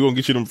 buddy, we gonna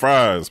get you them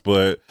fries,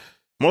 but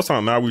most of the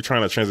time now we're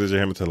trying to transition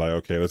him into like,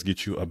 okay, let's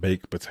get you a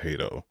baked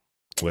potato.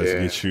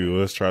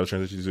 Let's try to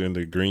transition you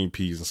into green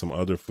peas and some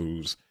other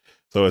foods.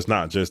 So it's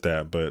not just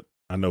that, but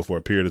I know for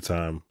a period of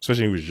time,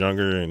 especially when he was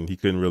younger and he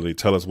couldn't really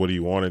tell us what he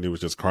wanted. He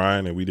was just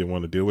crying and we didn't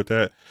want to deal with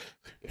that.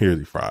 Here's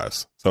the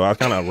fries. So I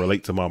kind of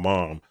relate to my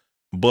mom,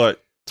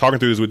 but talking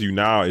through this with you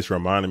now, it's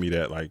reminding me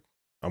that like,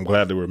 I'm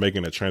glad that we're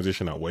making a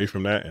transition away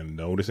from that and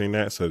noticing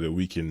that so that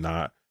we can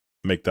not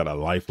make that a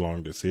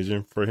lifelong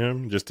decision for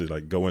him just to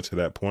like go into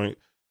that point.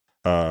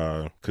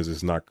 Because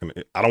it's not gonna,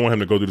 I don't want him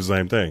to go through the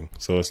same thing.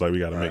 So it's like we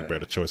got to make Right.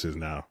 better choices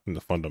now in the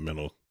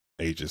fundamental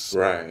ages.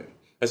 Right.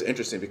 That's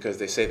interesting because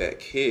they say that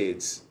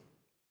kids,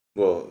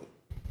 well,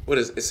 what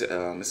is it's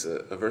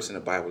a verse in the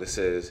Bible that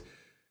says,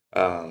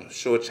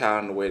 show a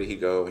child in the way that he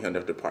go, and he'll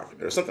never depart from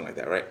it, or something like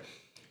that, right?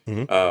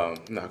 Mm-hmm.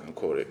 I'm not gonna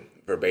quote it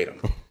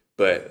verbatim,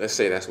 but let's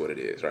say that's what it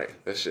is, right?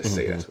 Let's just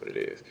say that's what it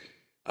is.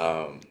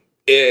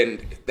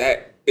 And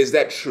that is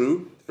that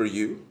true for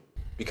you?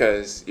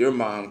 Because your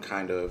mom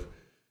kind of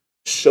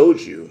showed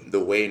you the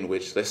way in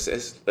which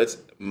let's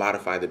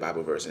modify the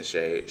Bible verse and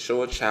say,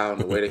 show a child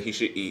the way that he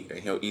should eat, and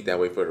he'll eat that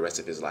way for the rest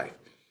of his life.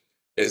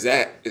 Is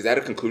that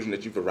a conclusion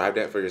that you've arrived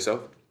at for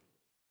yourself?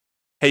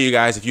 Hey, you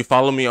guys, if you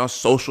follow me on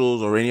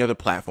socials or any other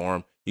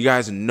platform, you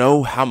guys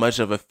know how much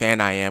of a fan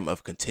I am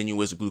of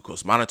continuous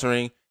glucose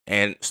monitoring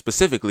and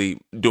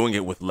specifically doing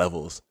it with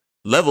Levels.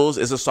 Levels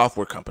is a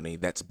software company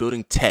that's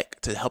building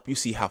tech to help you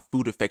see how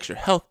food affects your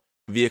health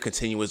via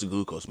continuous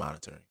glucose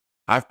monitoring.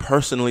 I've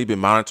personally been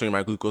monitoring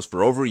my glucose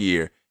for over a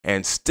year,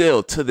 and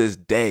still to this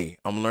day,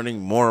 I'm learning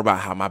more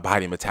about how my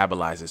body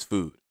metabolizes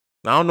food.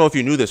 Now, I don't know if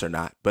you knew this or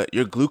not, but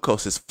your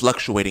glucose is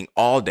fluctuating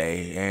all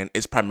day, and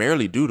it's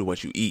primarily due to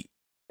what you eat.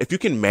 If you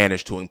can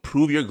manage to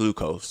improve your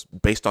glucose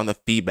based on the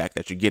feedback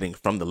that you're getting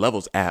from the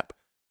Levels app,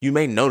 you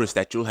may notice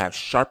that you'll have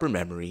sharper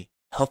memory,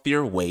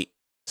 healthier weight,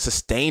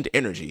 sustained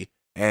energy,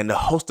 and a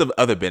host of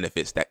other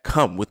benefits that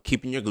come with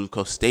keeping your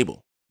glucose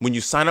stable. When you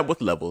sign up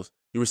with Levels,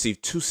 you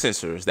receive 2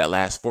 sensors that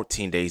last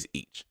 14 days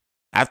each.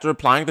 After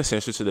applying the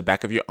sensors to the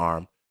back of your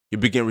arm, you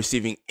begin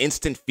receiving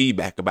instant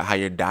feedback about how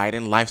your diet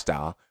and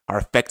lifestyle are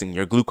affecting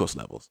your glucose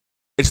levels.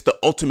 It's the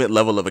ultimate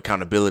level of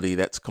accountability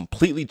that's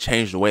completely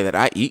changed the way that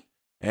I eat,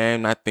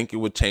 and I think it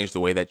would change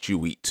the way that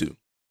you eat too.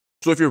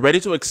 So if you're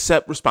ready to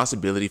accept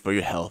responsibility for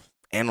your health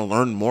and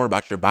learn more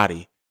about your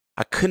body,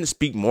 I couldn't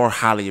speak more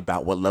highly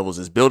about what Levels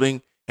is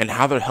building and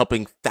how they're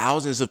helping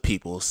thousands of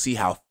people see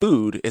how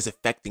food is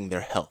affecting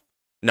their health.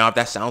 Now, if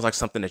that sounds like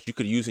something that you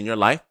could use in your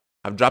life,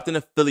 I've dropped an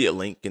affiliate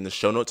link in the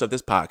show notes of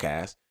this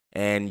podcast,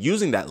 and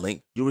using that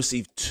link, you'll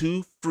receive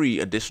 2 free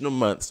additional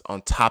months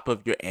on top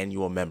of your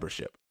annual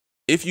membership.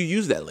 If you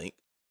use that link,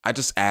 I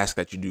just ask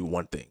that you do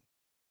one thing.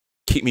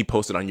 Keep me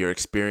posted on your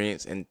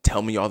experience and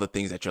tell me all the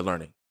things that you're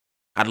learning.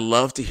 I'd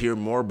love to hear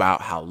more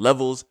about how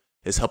Levels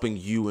is helping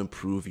you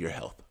improve your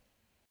health.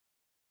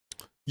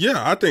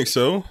 Yeah, I think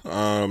so.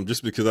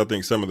 Just because I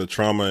think some of the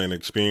trauma and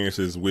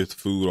experiences with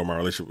food or my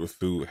relationship with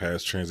food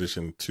has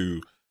transitioned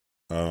to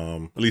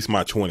at least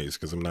my 20s,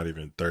 because I'm not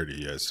even 30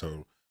 yet.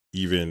 So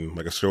even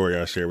like a story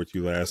I shared with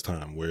you last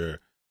time where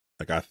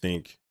like I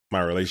think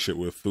my relationship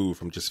with food,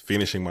 from just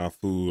finishing my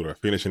food or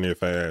finishing it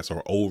fast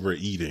or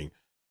overeating,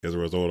 as a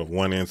result of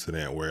one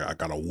incident where I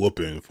got a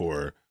whooping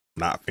for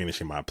not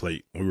finishing my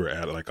plate. We were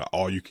at like an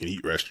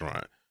all-you-can-eat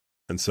restaurant.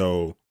 And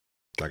so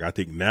like I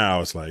think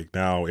now it's like,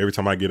 now every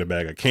time I get a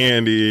bag of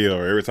candy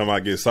or every time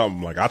I get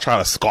something, like I try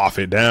to scoff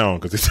it down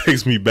because it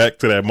takes me back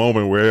to that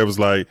moment where it was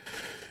like,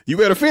 you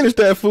better finish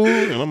that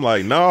food. And I'm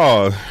like,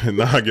 no, and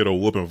now I get a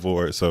whooping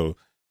for it. So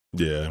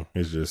yeah,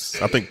 it's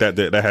just, I think that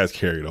has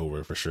carried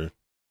over for sure.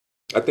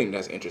 I think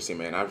that's interesting,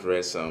 man. I've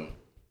read some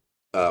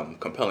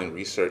compelling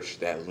research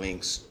that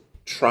links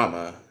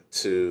trauma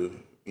to,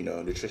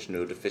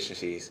 nutritional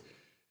deficiencies,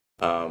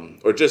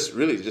 or just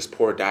really just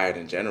poor diet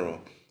in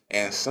general.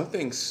 And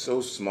something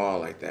so small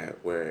like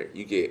that, where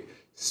you get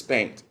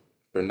spanked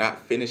for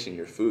not finishing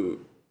your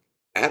food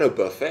at a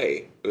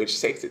buffet, which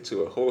takes it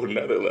to a whole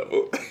nother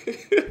level.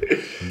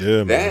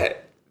 Yeah, man.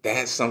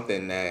 That's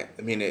something that,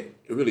 I mean, it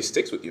really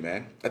sticks with you,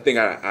 man. I think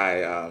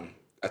I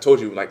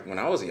told you, like, when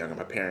I was younger,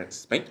 my parents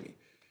spanked me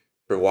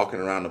for walking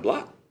around the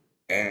block.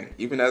 And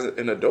even as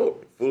an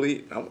adult,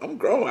 fully, I'm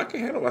grown. I can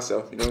handle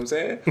myself. You know what I'm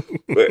saying?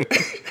 But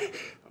I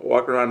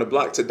walk around the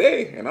block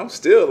today, and I'm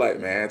still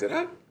like, man, did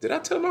I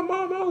tell my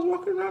mom I was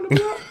walking around the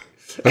block?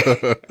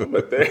 I'm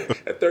a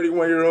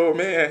 31-year-old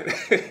man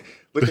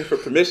looking for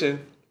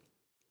permission.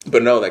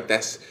 But no, like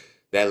that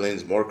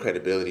lends more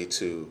credibility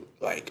to,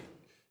 like,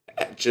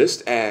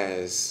 just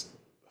as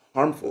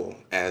harmful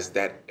as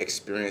that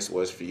experience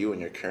was for you and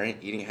your current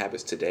eating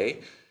habits today,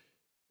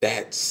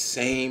 that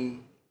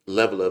same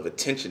level of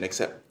attention,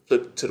 except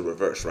flip to the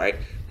reverse, right?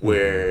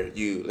 Where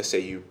let's say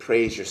you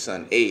praise your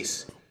son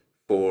Ace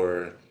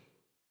for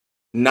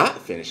not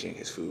finishing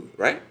his food,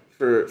 right?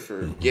 For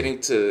getting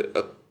to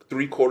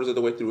 3/4 of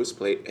the way through his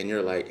plate, and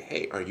you're like,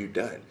 hey, are you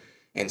done?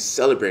 And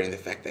celebrating the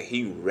fact that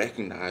he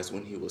recognized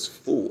when he was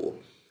full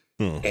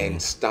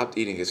and stopped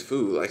eating his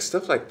food, like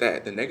stuff like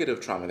that. The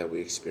negative trauma that we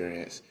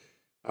experience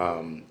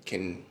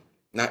can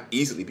not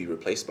easily be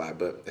replaced by,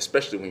 but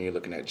especially when you're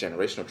looking at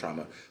generational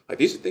trauma, like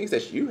these are things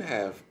that you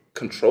have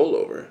control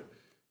over.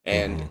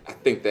 And I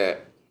think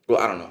that, well,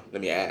 I don't know,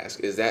 let me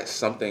ask, is that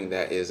something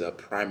that is a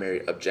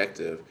primary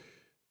objective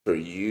for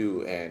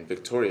you and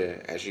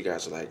Victoria as you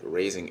guys are like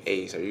raising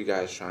Ace? Are you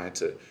guys trying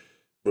to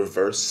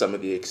reverse some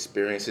of the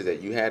experiences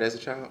that you had as a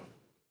child?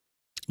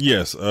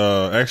 Yes,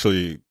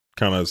 actually,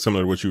 kind of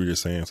similar to what you were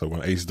just saying. So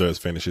when Ace does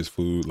finish his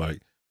food,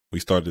 like we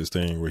started this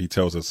thing where he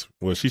tells us,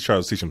 well, she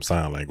tries to teach him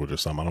sign language or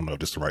something. I don't know if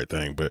this is the right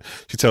thing, but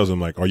she tells him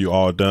like, "Are you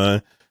all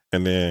done?"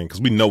 And then because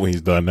we know when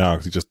he's done now,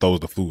 because he just throws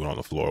the food on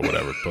the floor or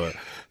whatever. But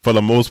for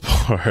the most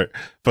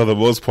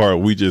part,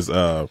 we just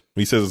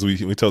he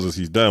tells us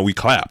he's done, we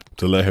clap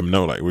to let him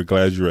know like we're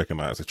glad you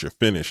recognize that you're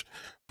finished,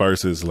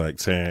 versus like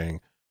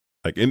saying.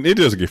 Like, and it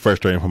does get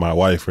frustrating for my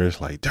wife where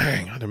it's like,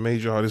 dang, I done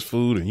made you all this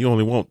food and you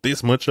only want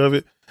this much of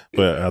it.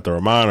 But I have to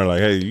remind her, like,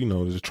 hey,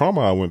 there's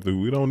trauma I went through.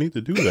 We don't need to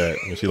do that.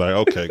 And she's like,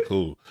 okay,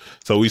 cool.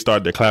 So we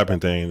start the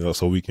clapping thing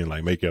so we can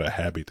like make it a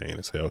happy thing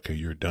and say, okay,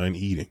 you're done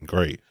eating.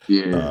 Great.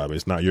 Yeah.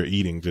 It's not you're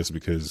eating just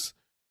because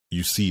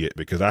you see it.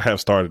 Because I have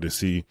started to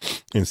see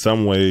in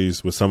some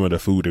ways with some of the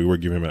food that we were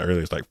giving him earlier,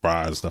 it's like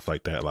fries and stuff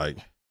like that. Like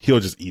he'll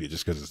just eat it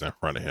just because it's in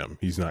front of him.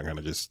 He's not going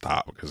to just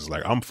stop because it's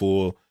like, I'm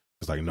full.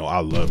 It's like, no, I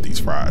love these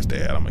fries,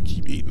 Dad. I'm going to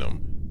keep eating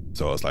them.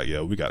 So it's like,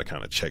 yeah, we got to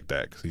kind of check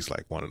that because he's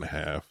like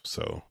 1.5.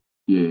 So,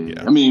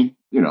 yeah. I mean,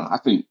 I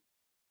think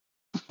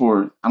I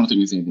don't think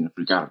there's anything to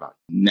freak out about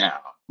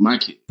now. My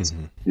kids,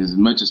 as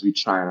much as we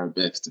try our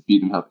best to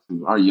feed them healthy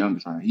food, our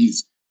youngest,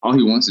 all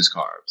he wants is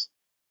carbs,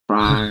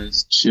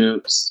 fries,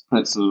 chips,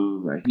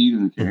 pretzels. Like he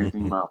doesn't care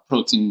anything about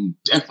protein.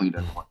 Definitely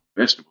doesn't want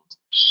vegetables.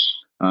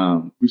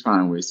 We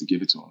find ways to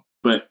give it to them.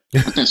 But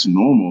that's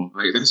normal.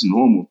 Like that's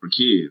normal for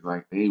kids.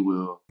 Like they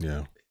will.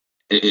 Yeah.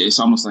 It's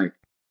almost like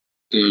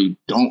they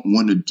don't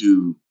want to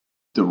do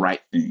the right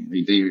thing.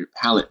 Their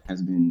palate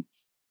has been.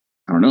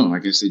 I don't know. I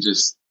guess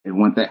they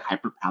want that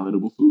hyper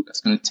palatable food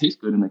that's going to taste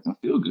good and make them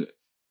feel good.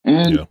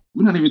 And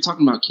we're not even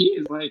talking about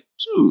kids. Like,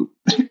 shoot,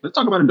 let's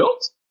talk about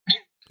adults.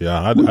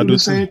 Yeah, I do the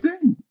same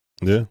thing.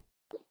 Yeah.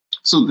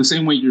 So the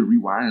same way you're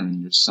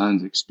rewiring your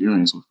son's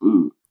experience with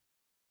food,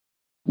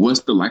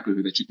 what's the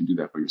likelihood that you can do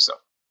that for yourself?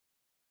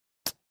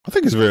 I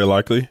think it's very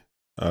likely.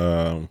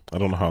 I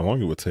don't know how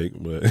long it would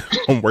take, but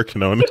I'm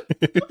working on it.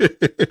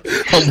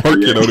 I'm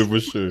working on it for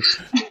sure.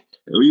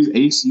 At least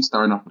Ace, you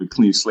starting off with a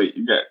clean slate.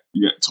 You got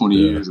 20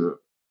 years of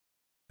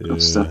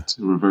stuff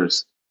to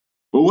reverse.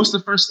 But what's the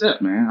first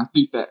step, man? I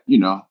think that,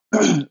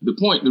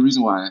 the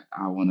reason why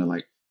I want to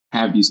like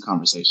have these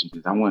conversations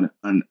is I want to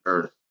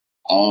unearth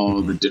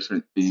all the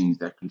different things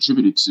that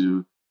contributed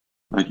to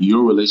like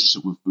your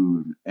relationship with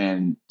food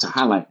and to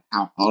highlight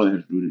how all that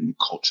is rooted in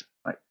culture.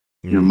 Like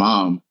your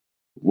mom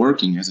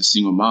working as a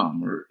single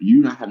mom or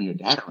you not having your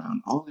dad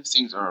around, all these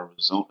things are a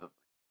result of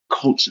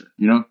culture,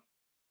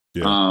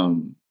 Yeah.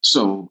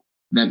 So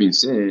that being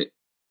said,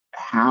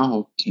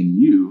 how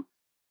can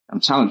I'm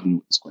challenging you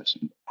with this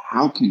question,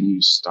 how can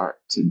you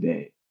start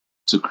today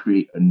to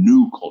create a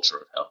new culture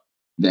of health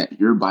that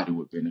your body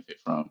would benefit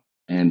from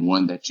and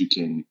one that you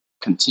can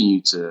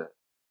continue to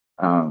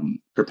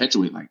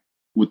perpetuate like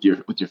with your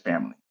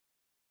family?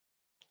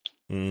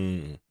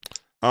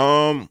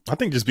 I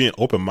think just being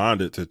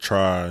open-minded to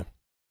try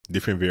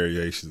different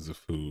variations of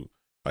food,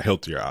 like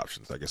healthier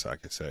options, I guess I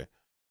could say.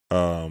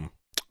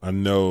 I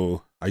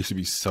know I used to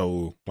be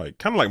so like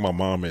kind of like my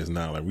mom is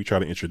now. Like we try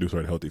to introduce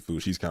her to healthy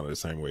food. She's kind of the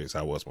same way as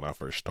I was when I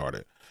first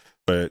started.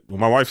 But when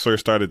my wife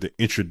first started to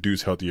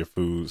introduce healthier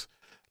foods,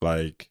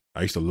 like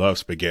I used to love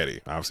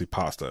spaghetti. Obviously,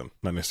 pasta,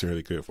 not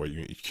necessarily good for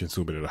you. You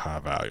consume it at a high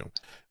volume.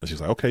 And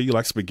she's like, okay, you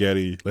like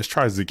spaghetti. Let's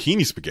try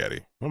zucchini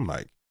spaghetti. I'm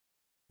like,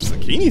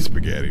 zucchini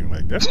spaghetti? I'm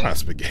like, that's not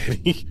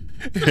spaghetti.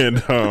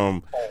 And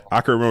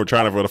I could remember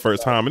trying it for the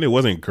first time, and it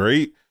wasn't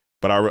great.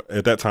 But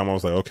at that time, I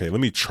was like, okay,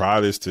 let me try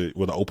this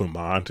with an open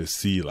mind to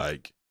see,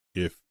 like,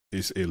 if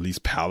it's at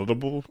least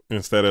palatable,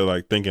 instead of,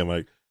 like, thinking,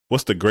 like,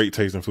 what's the great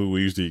tasting food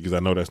we used to eat? Because I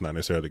know that's not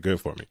necessarily good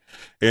for me.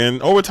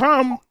 And over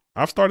time,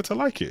 I've started to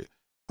like it.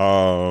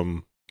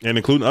 And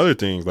including other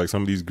things like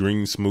some of these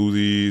green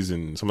smoothies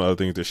and some other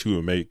things that she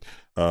would make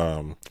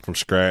from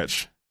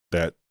scratch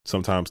that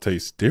sometimes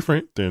taste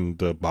different than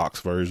the box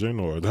version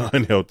or the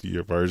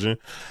unhealthier version.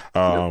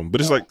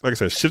 But it's like I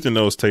said, shifting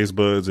those taste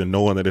buds and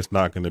knowing that it's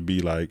not going to be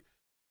like,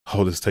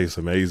 oh, this tastes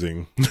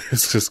amazing.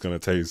 It's just going to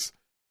taste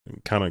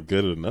kind of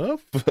good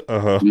enough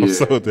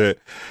so that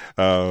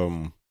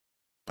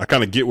I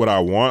kind of get what I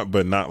want,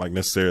 but not like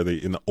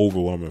necessarily in the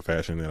overwhelming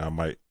fashion that I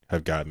might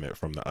have gotten it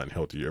from the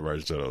unhealthier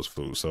versions of those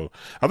foods. So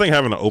I think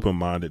having an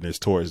open-mindedness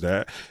towards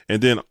that,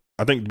 and then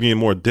I think being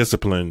more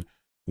disciplined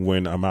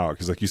when I'm out,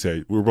 because like you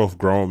said, we're both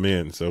grown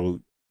men, so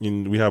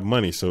we have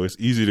money, so it's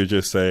easy to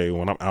just say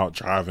when I'm out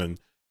driving,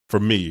 for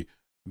me,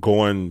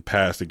 going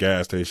past the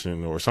gas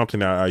station or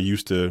something that I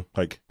used to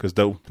like, because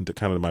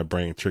kind of my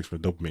brain tricks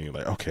with dopamine,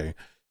 like, okay,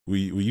 we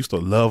used to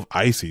love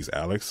ices,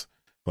 Alex.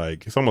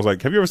 Like, it's almost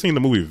like, have you ever seen the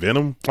movie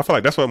Venom? I feel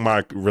like that's what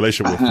my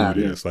relationship with food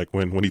is. Like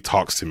when he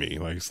talks to me,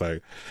 like, it's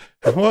like,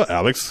 well,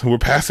 Alex, we're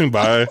passing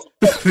by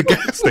the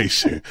gas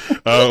station.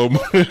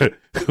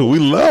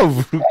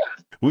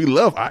 We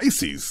love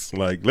ices.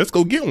 Like, let's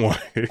go get one.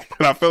 And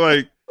I feel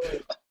like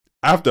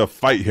I have to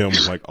fight him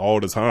like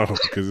all the time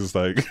because it's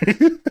like,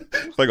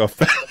 it's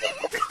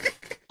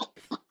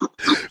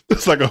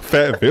like a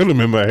fat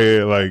Venom in my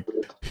head. Like,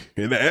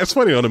 and that's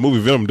funny, on the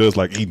movie Venom does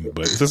like eating,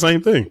 but it's the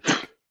same thing.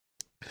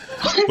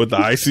 With the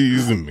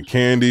ices and the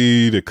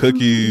candy, the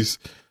cookies,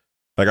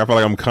 like I feel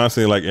like I'm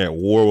constantly like at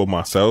war with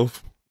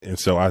myself, and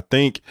so I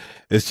think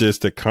it's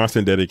just a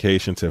constant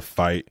dedication to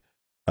fight.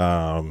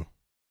 I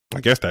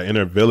guess that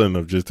inner villain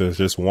of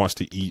just wants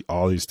to eat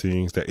all these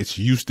things that it's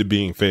used to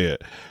being fed,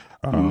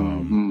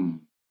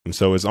 and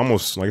so it's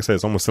almost like I said,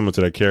 it's almost similar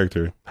to that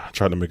character. I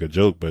tried to make a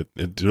joke, but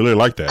it's really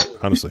like that,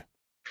 honestly.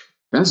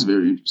 That's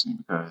very interesting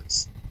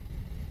because,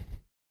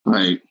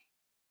 like,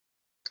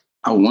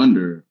 I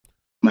wonder.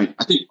 Like,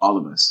 I think all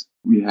of us,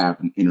 we have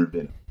an inner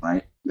venom,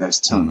 right? That's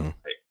telling us,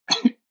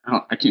 like,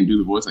 I can't do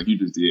the voice like you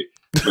just did,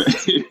 but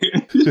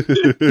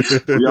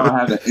we all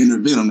have that inner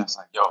venom that's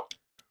like, yo.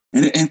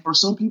 And for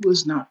some people,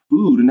 it's not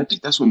food, and I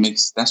think that's what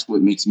makes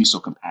me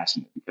so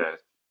compassionate, because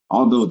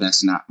although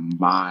that's not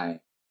like,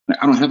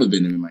 I don't have a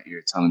venom in my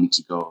ear telling me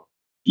to go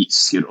eat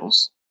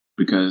Skittles,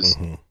 because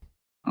I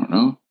don't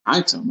know,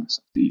 I tell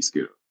myself to eat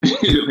Skittles,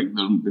 like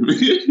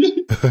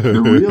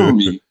the real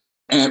me.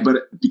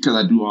 But because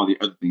I do all the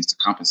other things to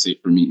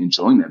compensate for me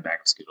enjoying that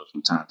bag of Skittles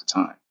from time to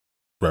time.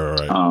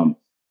 Right.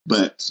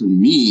 But for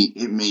me,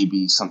 it may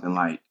be something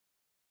like,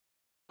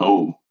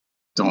 oh,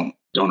 don't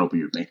open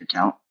your bank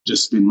account.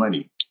 Just spend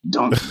money.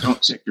 Don't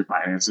check your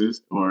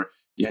finances. Or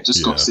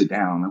just go sit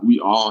down. Like, we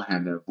all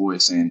have that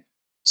voice, and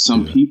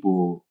some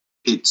people,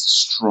 it's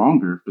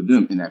stronger for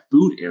them in that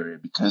food area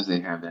because they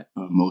have that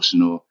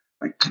emotional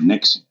like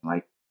connection.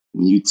 Like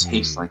when you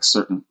taste like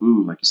certain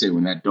food, like you said,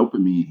 when that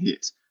dopamine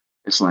hits.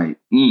 It's like,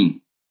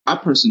 I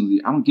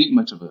don't get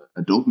much of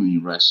a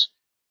dopamine rush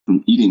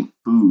from eating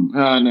food.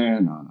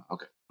 No.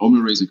 Okay.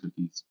 Oatmeal raisin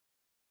cookies,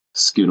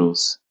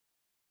 Skittles,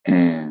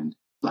 and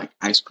like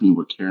ice cream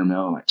with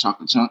caramel, like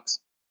chocolate chunks.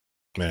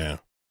 Man.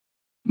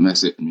 And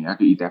that's it for me. I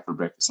could eat that for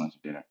breakfast, lunch,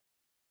 and dinner.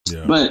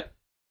 Yeah. But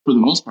for the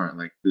most part,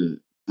 like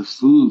the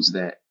foods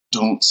that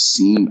don't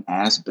seem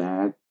as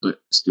bad, but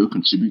still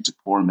contribute to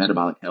poor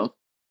metabolic health,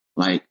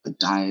 like a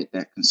diet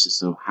that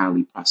consists of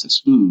highly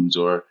processed foods,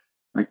 or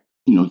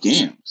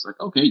yams. Like,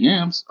 okay,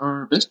 yams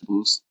are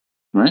vegetables,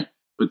 right?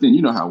 But then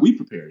you know how we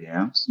prepare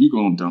yams. You're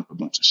going to dump a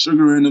bunch of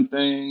sugar in them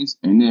things,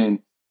 and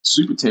then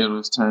sweet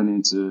potatoes turn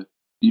into,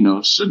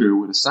 sugar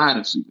with a side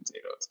of sweet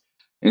potatoes.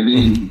 And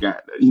then you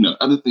got,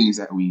 other things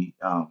that we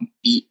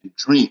eat and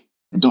drink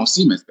and don't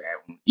seem as bad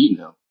when we eat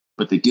them,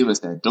 but they give us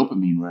that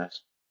dopamine rush.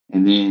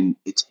 And then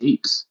it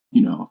takes,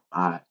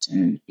 5,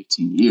 10,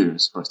 15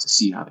 years for us to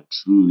see how they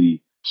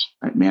truly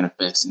like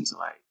manifest into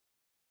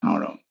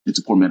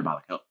into poor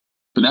metabolic health.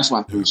 But that's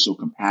why I feel so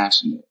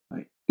compassionate,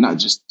 like not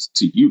just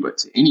to you, but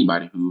to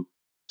anybody who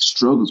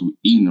struggles with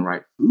eating the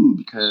right food,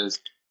 because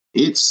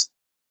it's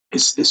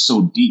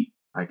so deep.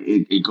 Like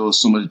it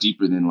goes so much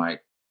deeper than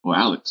like, well,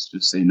 Alex,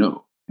 just say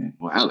no. And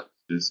well, Alex,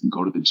 just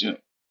go to the gym.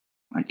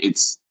 Like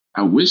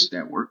I wish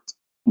that worked.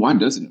 Why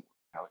doesn't it work,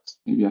 Alex?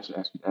 Maybe I should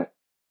ask you that.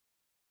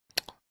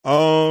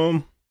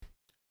 I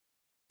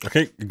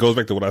think it goes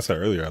back to what I said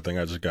earlier. I think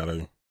I just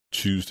gotta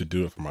choose to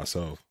do it for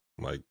myself.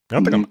 Like, I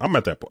think I'm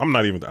at that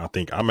point. I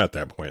think I'm at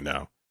that point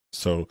now.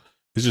 So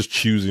it's just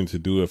choosing to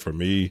do it for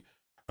me.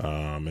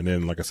 And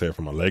then, like I said,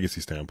 from a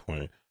legacy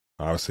standpoint,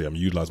 obviously I'm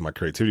utilizing my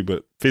creativity,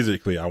 but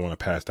physically I want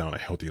to pass down a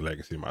healthy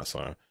legacy to my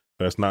son.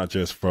 That's not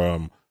just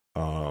from,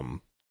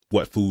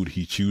 what food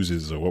he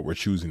chooses or what we're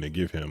choosing to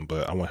give him,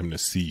 but I want him to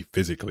see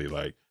physically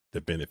like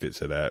the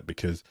benefits of that,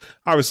 because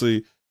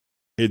obviously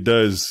it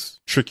does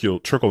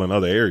trickle in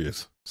other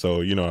areas.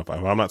 So, you know, if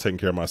I'm not taking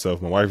care of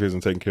myself, my wife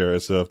isn't taking care of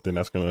herself, then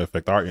that's going to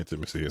affect our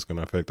intimacy. It's going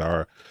to affect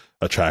our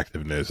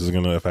attractiveness. It's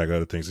going to affect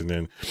other things. And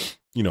then,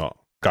 you know,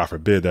 God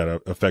forbid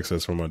that affects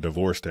us from a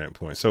divorce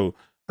standpoint. So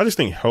I just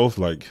think health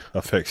like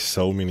affects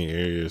so many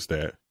areas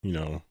that, you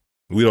know,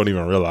 we don't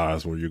even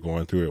realize when you're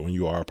going through it, when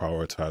you are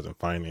prioritizing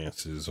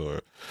finances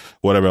or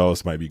whatever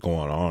else might be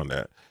going on,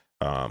 that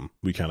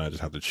we kind of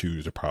just have to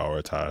choose to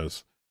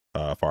prioritize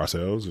for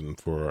ourselves and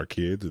for our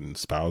kids and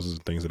spouses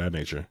and things of that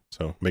nature.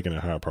 So making it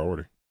a high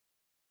priority.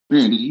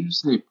 Man, did you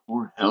say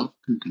poor health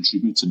could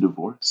contribute to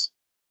divorce?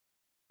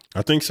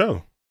 I think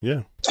so.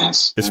 Yeah.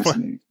 That's it's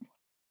fun.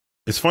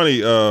 It's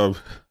funny. I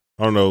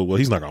don't know. Well,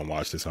 he's not going to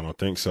watch this, I don't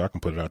think, so I can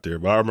put it out there.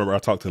 But I remember I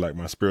talked to like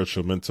my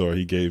spiritual mentor.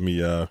 He gave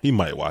me, he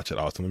might watch it,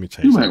 Austin. Let me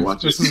change. You might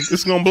watch it.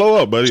 It's going to blow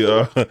up, buddy.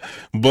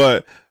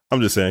 But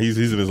I'm just saying, he's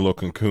in his little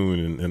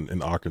cocoon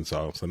in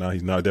Arkansas. So now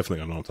he's not definitely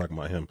going to know I'm talking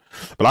about him.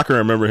 But I can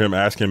remember him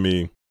asking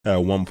me at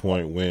one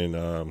point when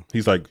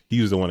he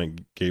was the one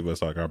that gave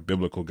us like our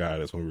biblical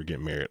guidance when we were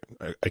getting married,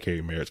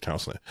 aka marriage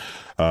counseling.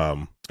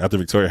 After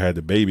Victoria had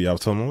the baby, I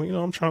was telling him, well, you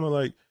know, I'm trying to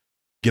like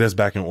get us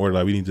back in order.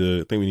 Like we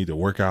need to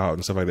work out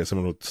and stuff like that.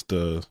 Some of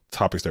the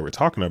topics that we're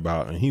talking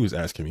about. And he was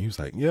asking me, he was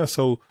like, yeah,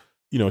 so,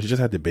 you know, she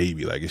just had the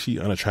baby. Like, is she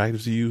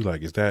unattractive to you?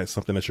 Like, is that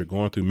something that you're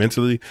going through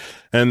mentally?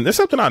 And it's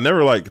something I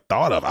never like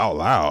thought of out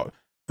loud.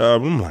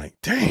 I'm like,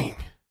 dang,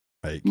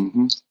 like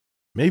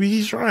maybe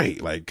he's right.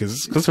 Like,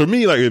 cause for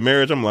me, like in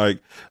marriage, I'm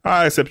like,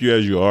 I accept you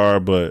as you are.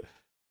 But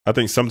I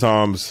think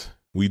sometimes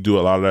we do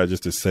a lot of that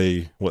just to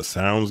say what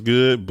sounds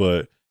good.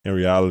 But in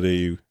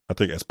reality, I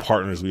think as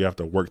partners, we have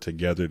to work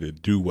together to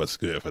do what's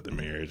good for the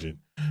marriage and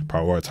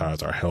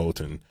prioritize our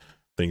health and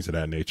things of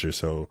that nature.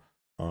 So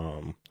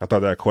I thought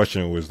that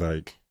question was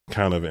like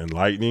kind of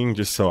enlightening,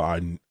 just so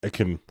I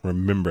can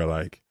remember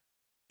like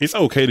it's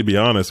okay to be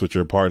honest with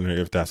your partner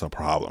if that's a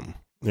problem,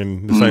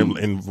 and the same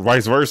and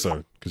vice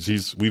versa,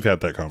 because we've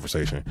had that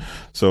conversation.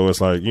 So it's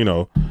like, you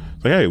know,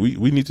 like, hey,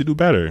 we need to do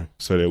better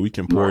so that we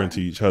can pour into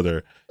each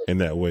other in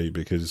that way,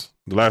 because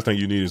the last thing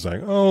you need is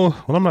like,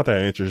 oh, well, I'm not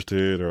that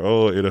interested, or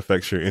oh, it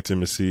affects your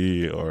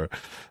intimacy, or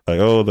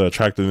like, oh, the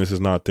attractiveness is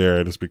not there.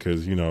 It's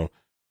because, you know,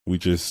 we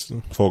just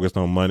focused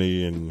on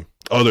money and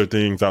other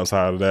things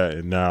outside of that,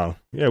 and now,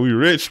 yeah, we're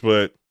rich,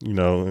 but you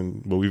know,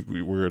 but we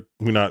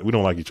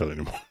don't like each other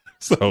anymore.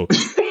 So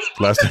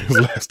last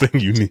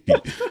thing you need.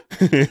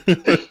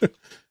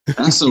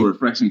 That's so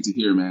refreshing to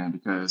hear, man,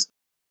 because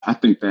I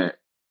think that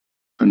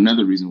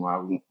another reason why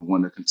we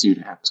want to continue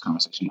to have this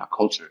conversation about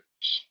culture,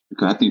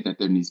 because I think that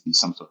there needs to be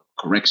some sort of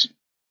correction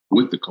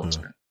with the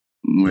culture,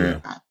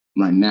 where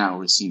right now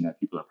we're seeing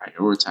that people are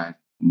prioritizing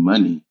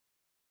money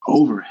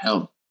over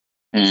health.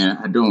 And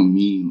I don't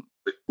mean,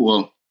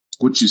 well,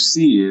 what you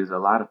see is a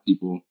lot of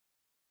people,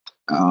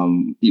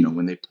 you know,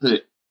 when they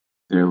put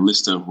their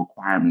list of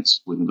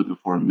requirements when they're looking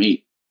for a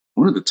mate,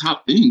 one of the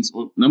top things,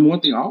 well, number one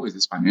thing always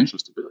is financial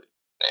stability.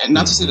 And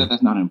not to say that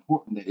that's not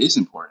important, that is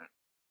important.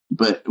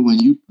 But when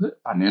you put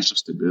financial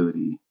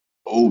stability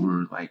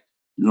over like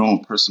your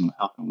own personal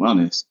health and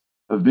wellness,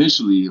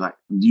 eventually like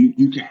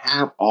you can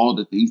have all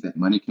the things that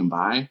money can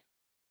buy.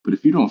 But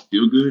if you don't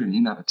feel good and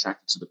you're not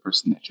attracted to the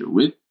person that you're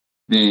with,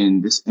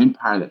 then this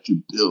empire that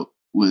you built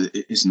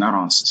is not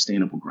on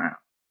sustainable ground.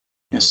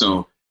 And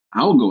so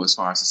I would go as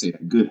far as to say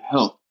that good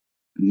health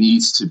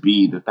needs to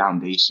be the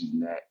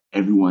foundation that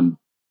everyone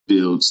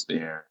builds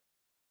their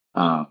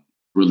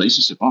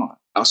relationship on,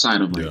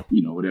 outside of like,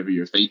 you know, whatever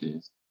your faith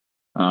is.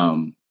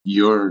 The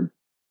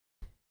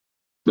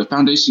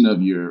foundation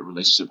of your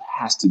relationship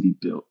has to be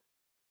built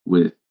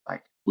with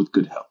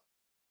good health.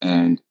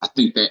 And I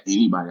think that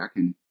I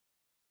can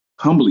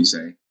humbly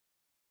say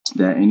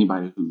that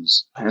anybody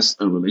has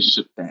a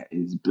relationship that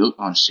is built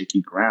on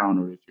shaky ground,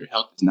 or if your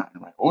health is not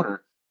in the right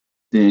order,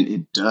 then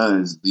it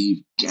does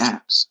leave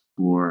gaps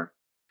for,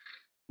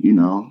 you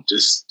know,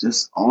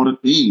 just all the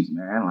things,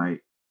 man.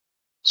 Like,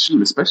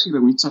 shoot, especially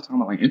like when you start talking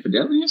about like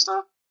infidelity and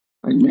stuff.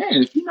 Like,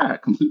 man, if you're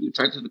not completely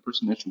attracted to the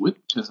person that you're with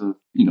because of,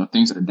 you know,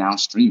 things that are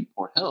downstream of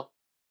poor health,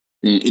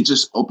 then it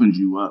just opens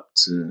you up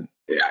to,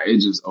 it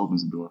just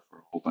opens the door for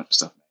a whole bunch of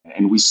stuff, man.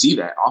 And we see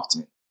that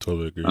often.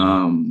 Totally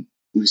agree.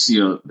 We see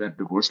that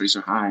divorce rates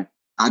are high.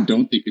 I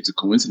don't think it's a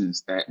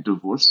coincidence that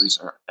divorce rates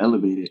are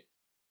elevated,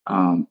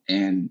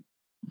 and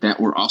that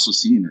we're also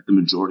seeing that the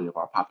majority of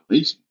our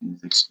population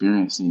is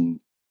experiencing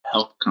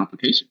health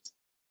complications,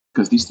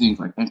 because these things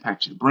like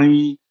impact your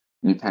brain,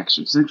 impacts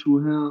your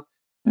sexual health,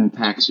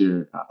 impacts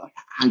your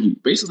how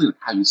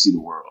you see the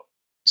world.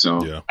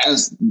 So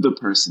as the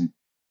person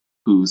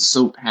who's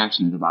so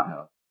passionate about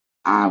health,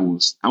 I will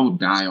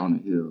die on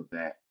the hill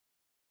that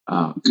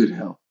good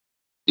health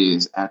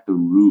is at the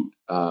root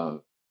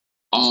of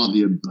all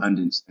the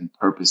abundance and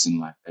purpose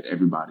in life that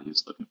everybody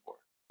is looking for.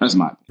 That's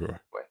my opinion.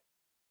 Sure.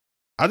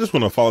 I just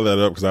want to follow that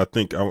up, because I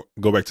think I'll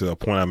go back to the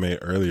point I made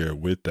earlier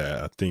with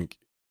that. I think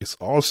it's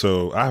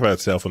also, I've had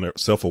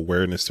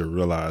self-awareness to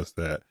realize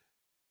that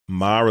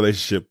my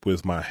relationship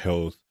with my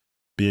health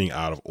being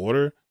out of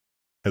order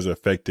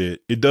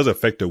it does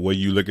affect the way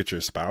you look at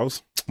your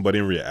spouse. But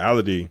in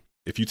reality,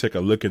 if you take a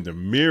look in the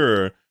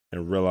mirror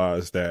and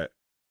realize that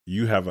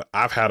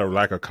I've had a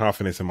lack of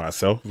confidence in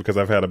myself because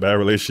I've had a bad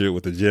relationship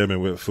with the gym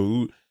and with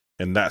food,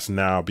 and that's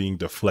now being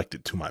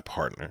deflected to my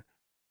partner.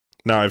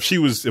 Now, if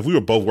we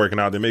were both working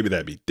out, then maybe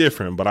that'd be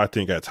different. But I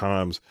think at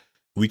times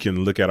we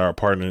can look at our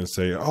partner and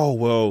say, oh,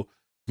 well,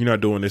 you're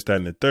not doing this, that,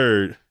 and the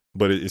third.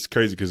 But it's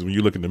crazy because when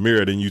you look in the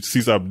mirror, then you see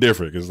something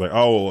different. It's like,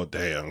 oh,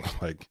 damn,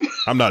 like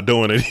I'm not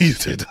doing it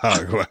either,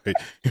 dog. Like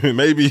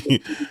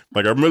maybe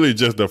like I'm really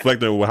just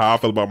deflecting with how I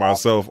feel about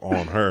myself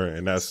on her.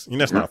 And that's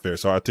not fair.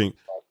 So I think,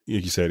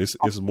 like you said,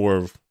 it's more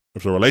of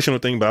it's a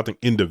relational thing, but I think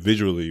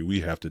individually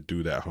we have to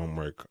do that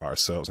homework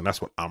ourselves. And that's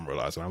what I'm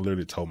realizing. I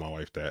literally told my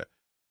wife that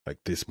like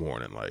this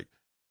morning, like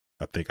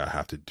I think I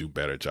have to do a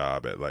better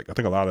job at I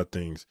think a lot of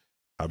things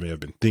I may have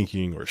been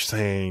thinking or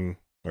saying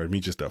or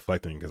me just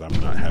deflecting because I'm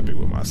not happy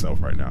with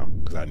myself right now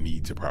because I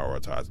need to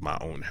prioritize my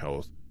own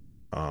health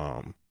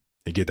and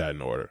get that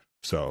in order.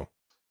 So,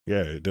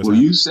 yeah, it does. Well,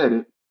 you said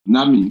it,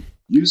 not me.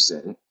 You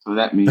said it. So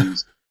that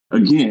means,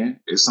 again,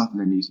 it's something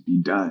that needs to be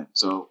done.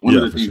 So one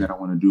of the things that I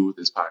want to do with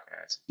this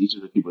podcast, each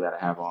of the people that I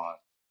have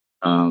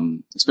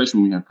on, especially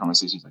when we have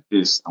conversations like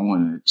this, I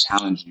want to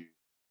challenge you.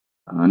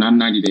 Not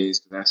 90 days,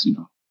 because that's,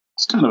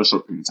 it's kind of a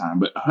short period of time,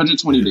 but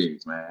 120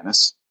 days, man.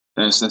 That's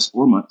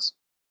 4 months.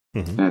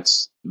 Mm-hmm.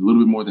 That's a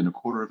little bit more than a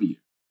quarter of a year.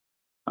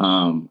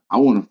 I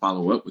want to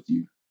follow up with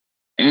you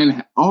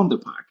and on the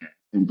podcast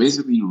and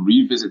basically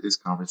revisit this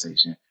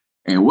conversation.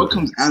 And what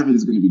comes out of it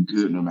is going to be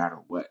good no matter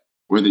what.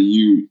 Whether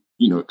you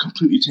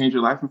completely change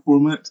your life in 4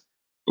 months,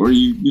 or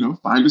you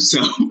find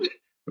yourself in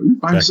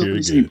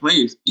the same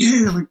place.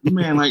 Yeah,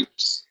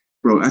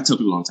 bro, I tell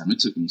people all the time, it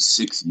took me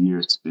 6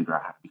 years to figure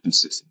out how to be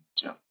consistent in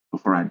the gym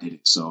before I did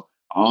it. So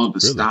all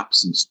the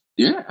stops and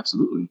yeah,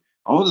 absolutely.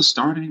 All the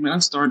starting, man, I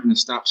started and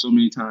stopped so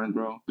many times,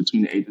 bro,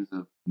 between the ages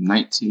of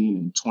 19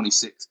 and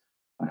 26.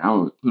 Like I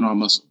would put on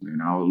muscle,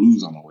 man. I would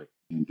lose on my weight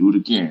and do it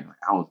again. Like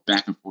I was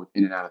back and forth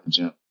in and out of the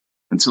gym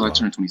until I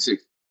turned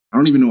 26. I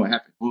don't even know what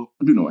happened. Well,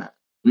 I do know what happened.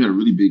 We had a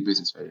really big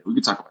business failure. We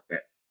could talk about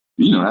that.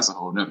 That's a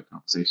whole nother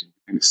conversation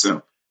in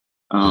itself.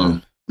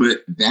 But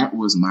that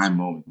was my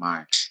moment,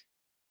 my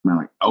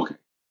like, okay,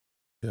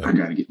 I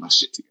got to get my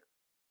shit together.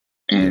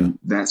 And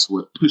that's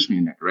what pushed me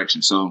in that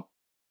direction. So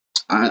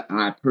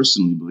I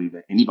personally believe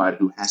that anybody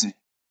who hasn't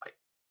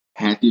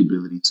had the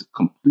ability to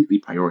completely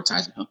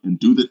prioritize and help and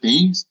do the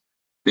things,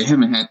 they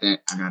haven't had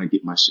that I got to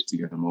get my shit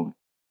together moment.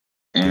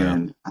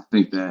 And I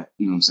think that,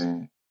 you know what I'm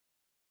saying?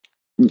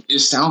 It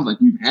sounds like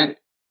you've had it.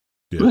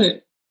 Yeah.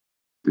 But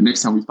the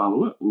next time we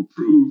follow up, we'll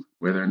prove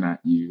whether or not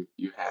you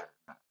have it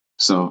or not.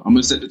 So I'm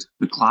going to set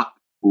the clock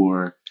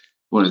for,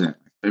 what is that,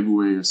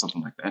 February or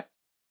something like that.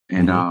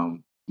 And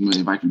I'm going to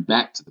invite you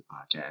back to the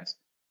podcast.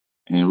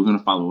 And we're going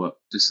to follow up.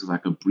 This is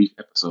like a brief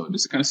episode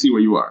just to kind of see where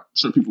you are. I'm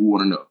sure people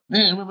want to know.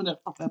 Man, remember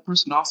that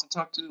person Austin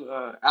talked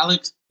to,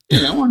 Alex?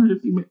 Yeah, I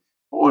wondered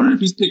if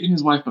he's picking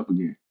his wife up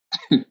again.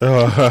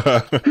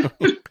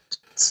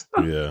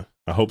 Yeah,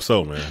 I hope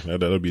so, man.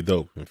 That'll be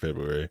dope in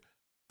February.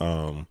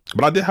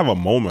 But I did have a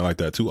moment like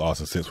that too,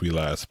 Austin, since we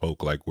last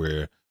spoke, like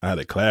where I had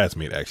a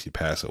classmate actually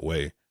pass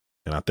away.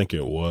 And I think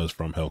it was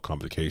from health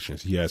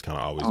complications. He has kind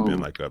of always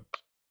been like a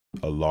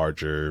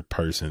larger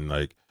person,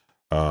 like,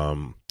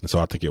 and so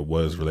I think it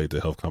was related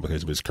to health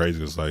complications, but it's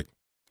crazy. It's like,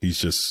 he's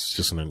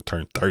just going to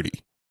turn 30.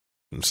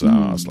 And so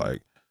I was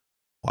like,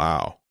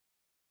 wow.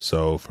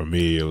 So for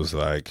me, it was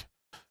like,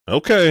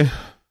 okay,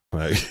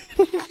 like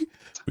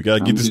we got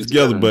to get this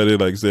together, buddy.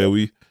 Like I said,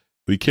 we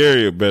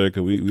carry it better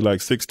because we like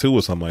 6'2"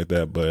 or something like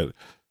that. But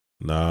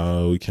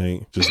no, we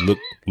can't just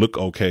look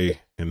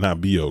okay and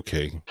not be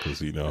okay because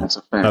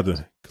because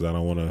I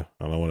don't want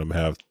to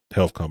have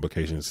health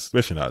complications,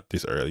 especially not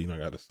this early. I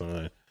got a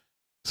son,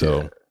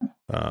 so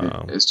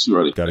it's too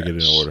early. Got to get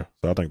it in order.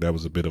 So I think that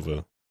was a bit of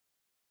that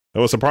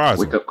was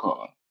surprising. Wake up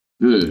call.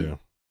 Good.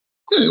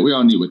 Yeah, we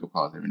all need wake up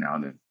calls every now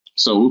and then.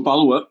 So we'll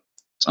follow up.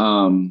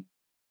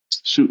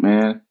 Shoot,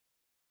 man.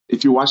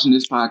 If you're watching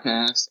this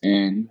podcast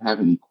and you have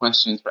any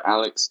questions for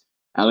Alex,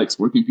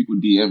 where can people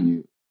DM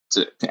you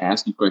to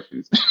ask you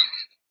questions?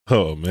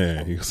 Oh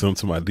man, you can send them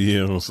to my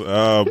DMs.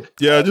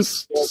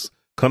 Just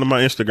come to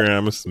my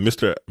Instagram. It's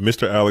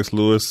Mr. Alex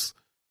Lewis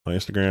on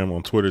Instagram,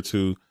 on Twitter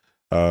too.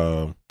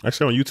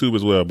 Actually on YouTube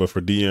as well. But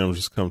for DMs,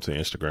 just come to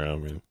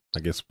Instagram and I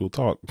guess we'll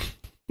talk.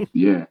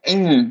 Yeah,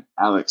 and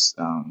Alex,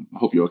 I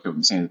hope you're okay with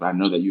me saying this, but I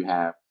know that you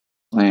have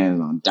plans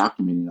on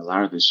documenting a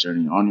lot of this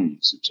journey on your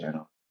YouTube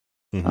channel.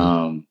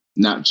 Mm-hmm.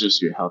 Not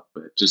just your health,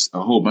 but just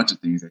a whole bunch of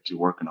things that you're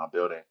working on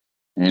building.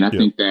 And I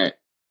think that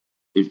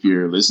if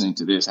you're listening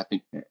to this, I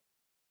think that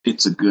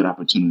it's a good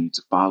opportunity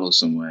to follow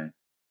someone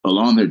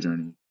along their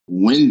journey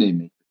when they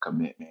make the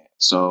commitment.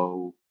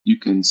 So you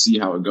can see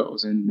how it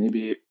goes and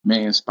maybe it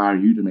may inspire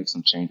you to make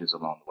some changes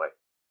along the way.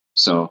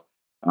 So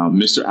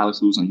Mr.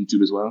 Alex Lewis on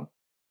YouTube as well.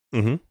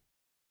 Mm-hmm.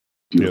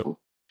 Beautiful.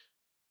 Yep.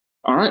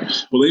 All right.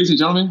 Well, ladies and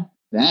gentlemen,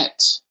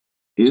 that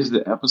is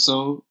the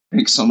episode.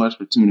 Thanks so much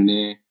for tuning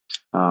in.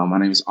 My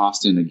name is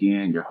Austin,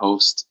 again, your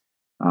host.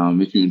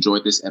 If you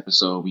enjoyed this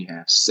episode, we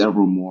have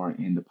several more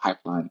in the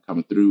pipeline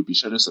coming through. Be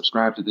sure to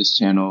subscribe to this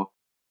channel.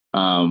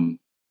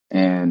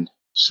 And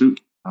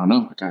shoot, I don't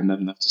know. I got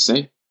nothing else to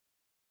say.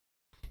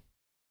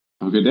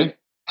 Have a good day.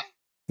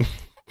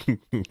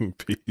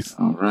 Peace.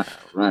 All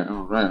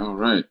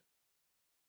right.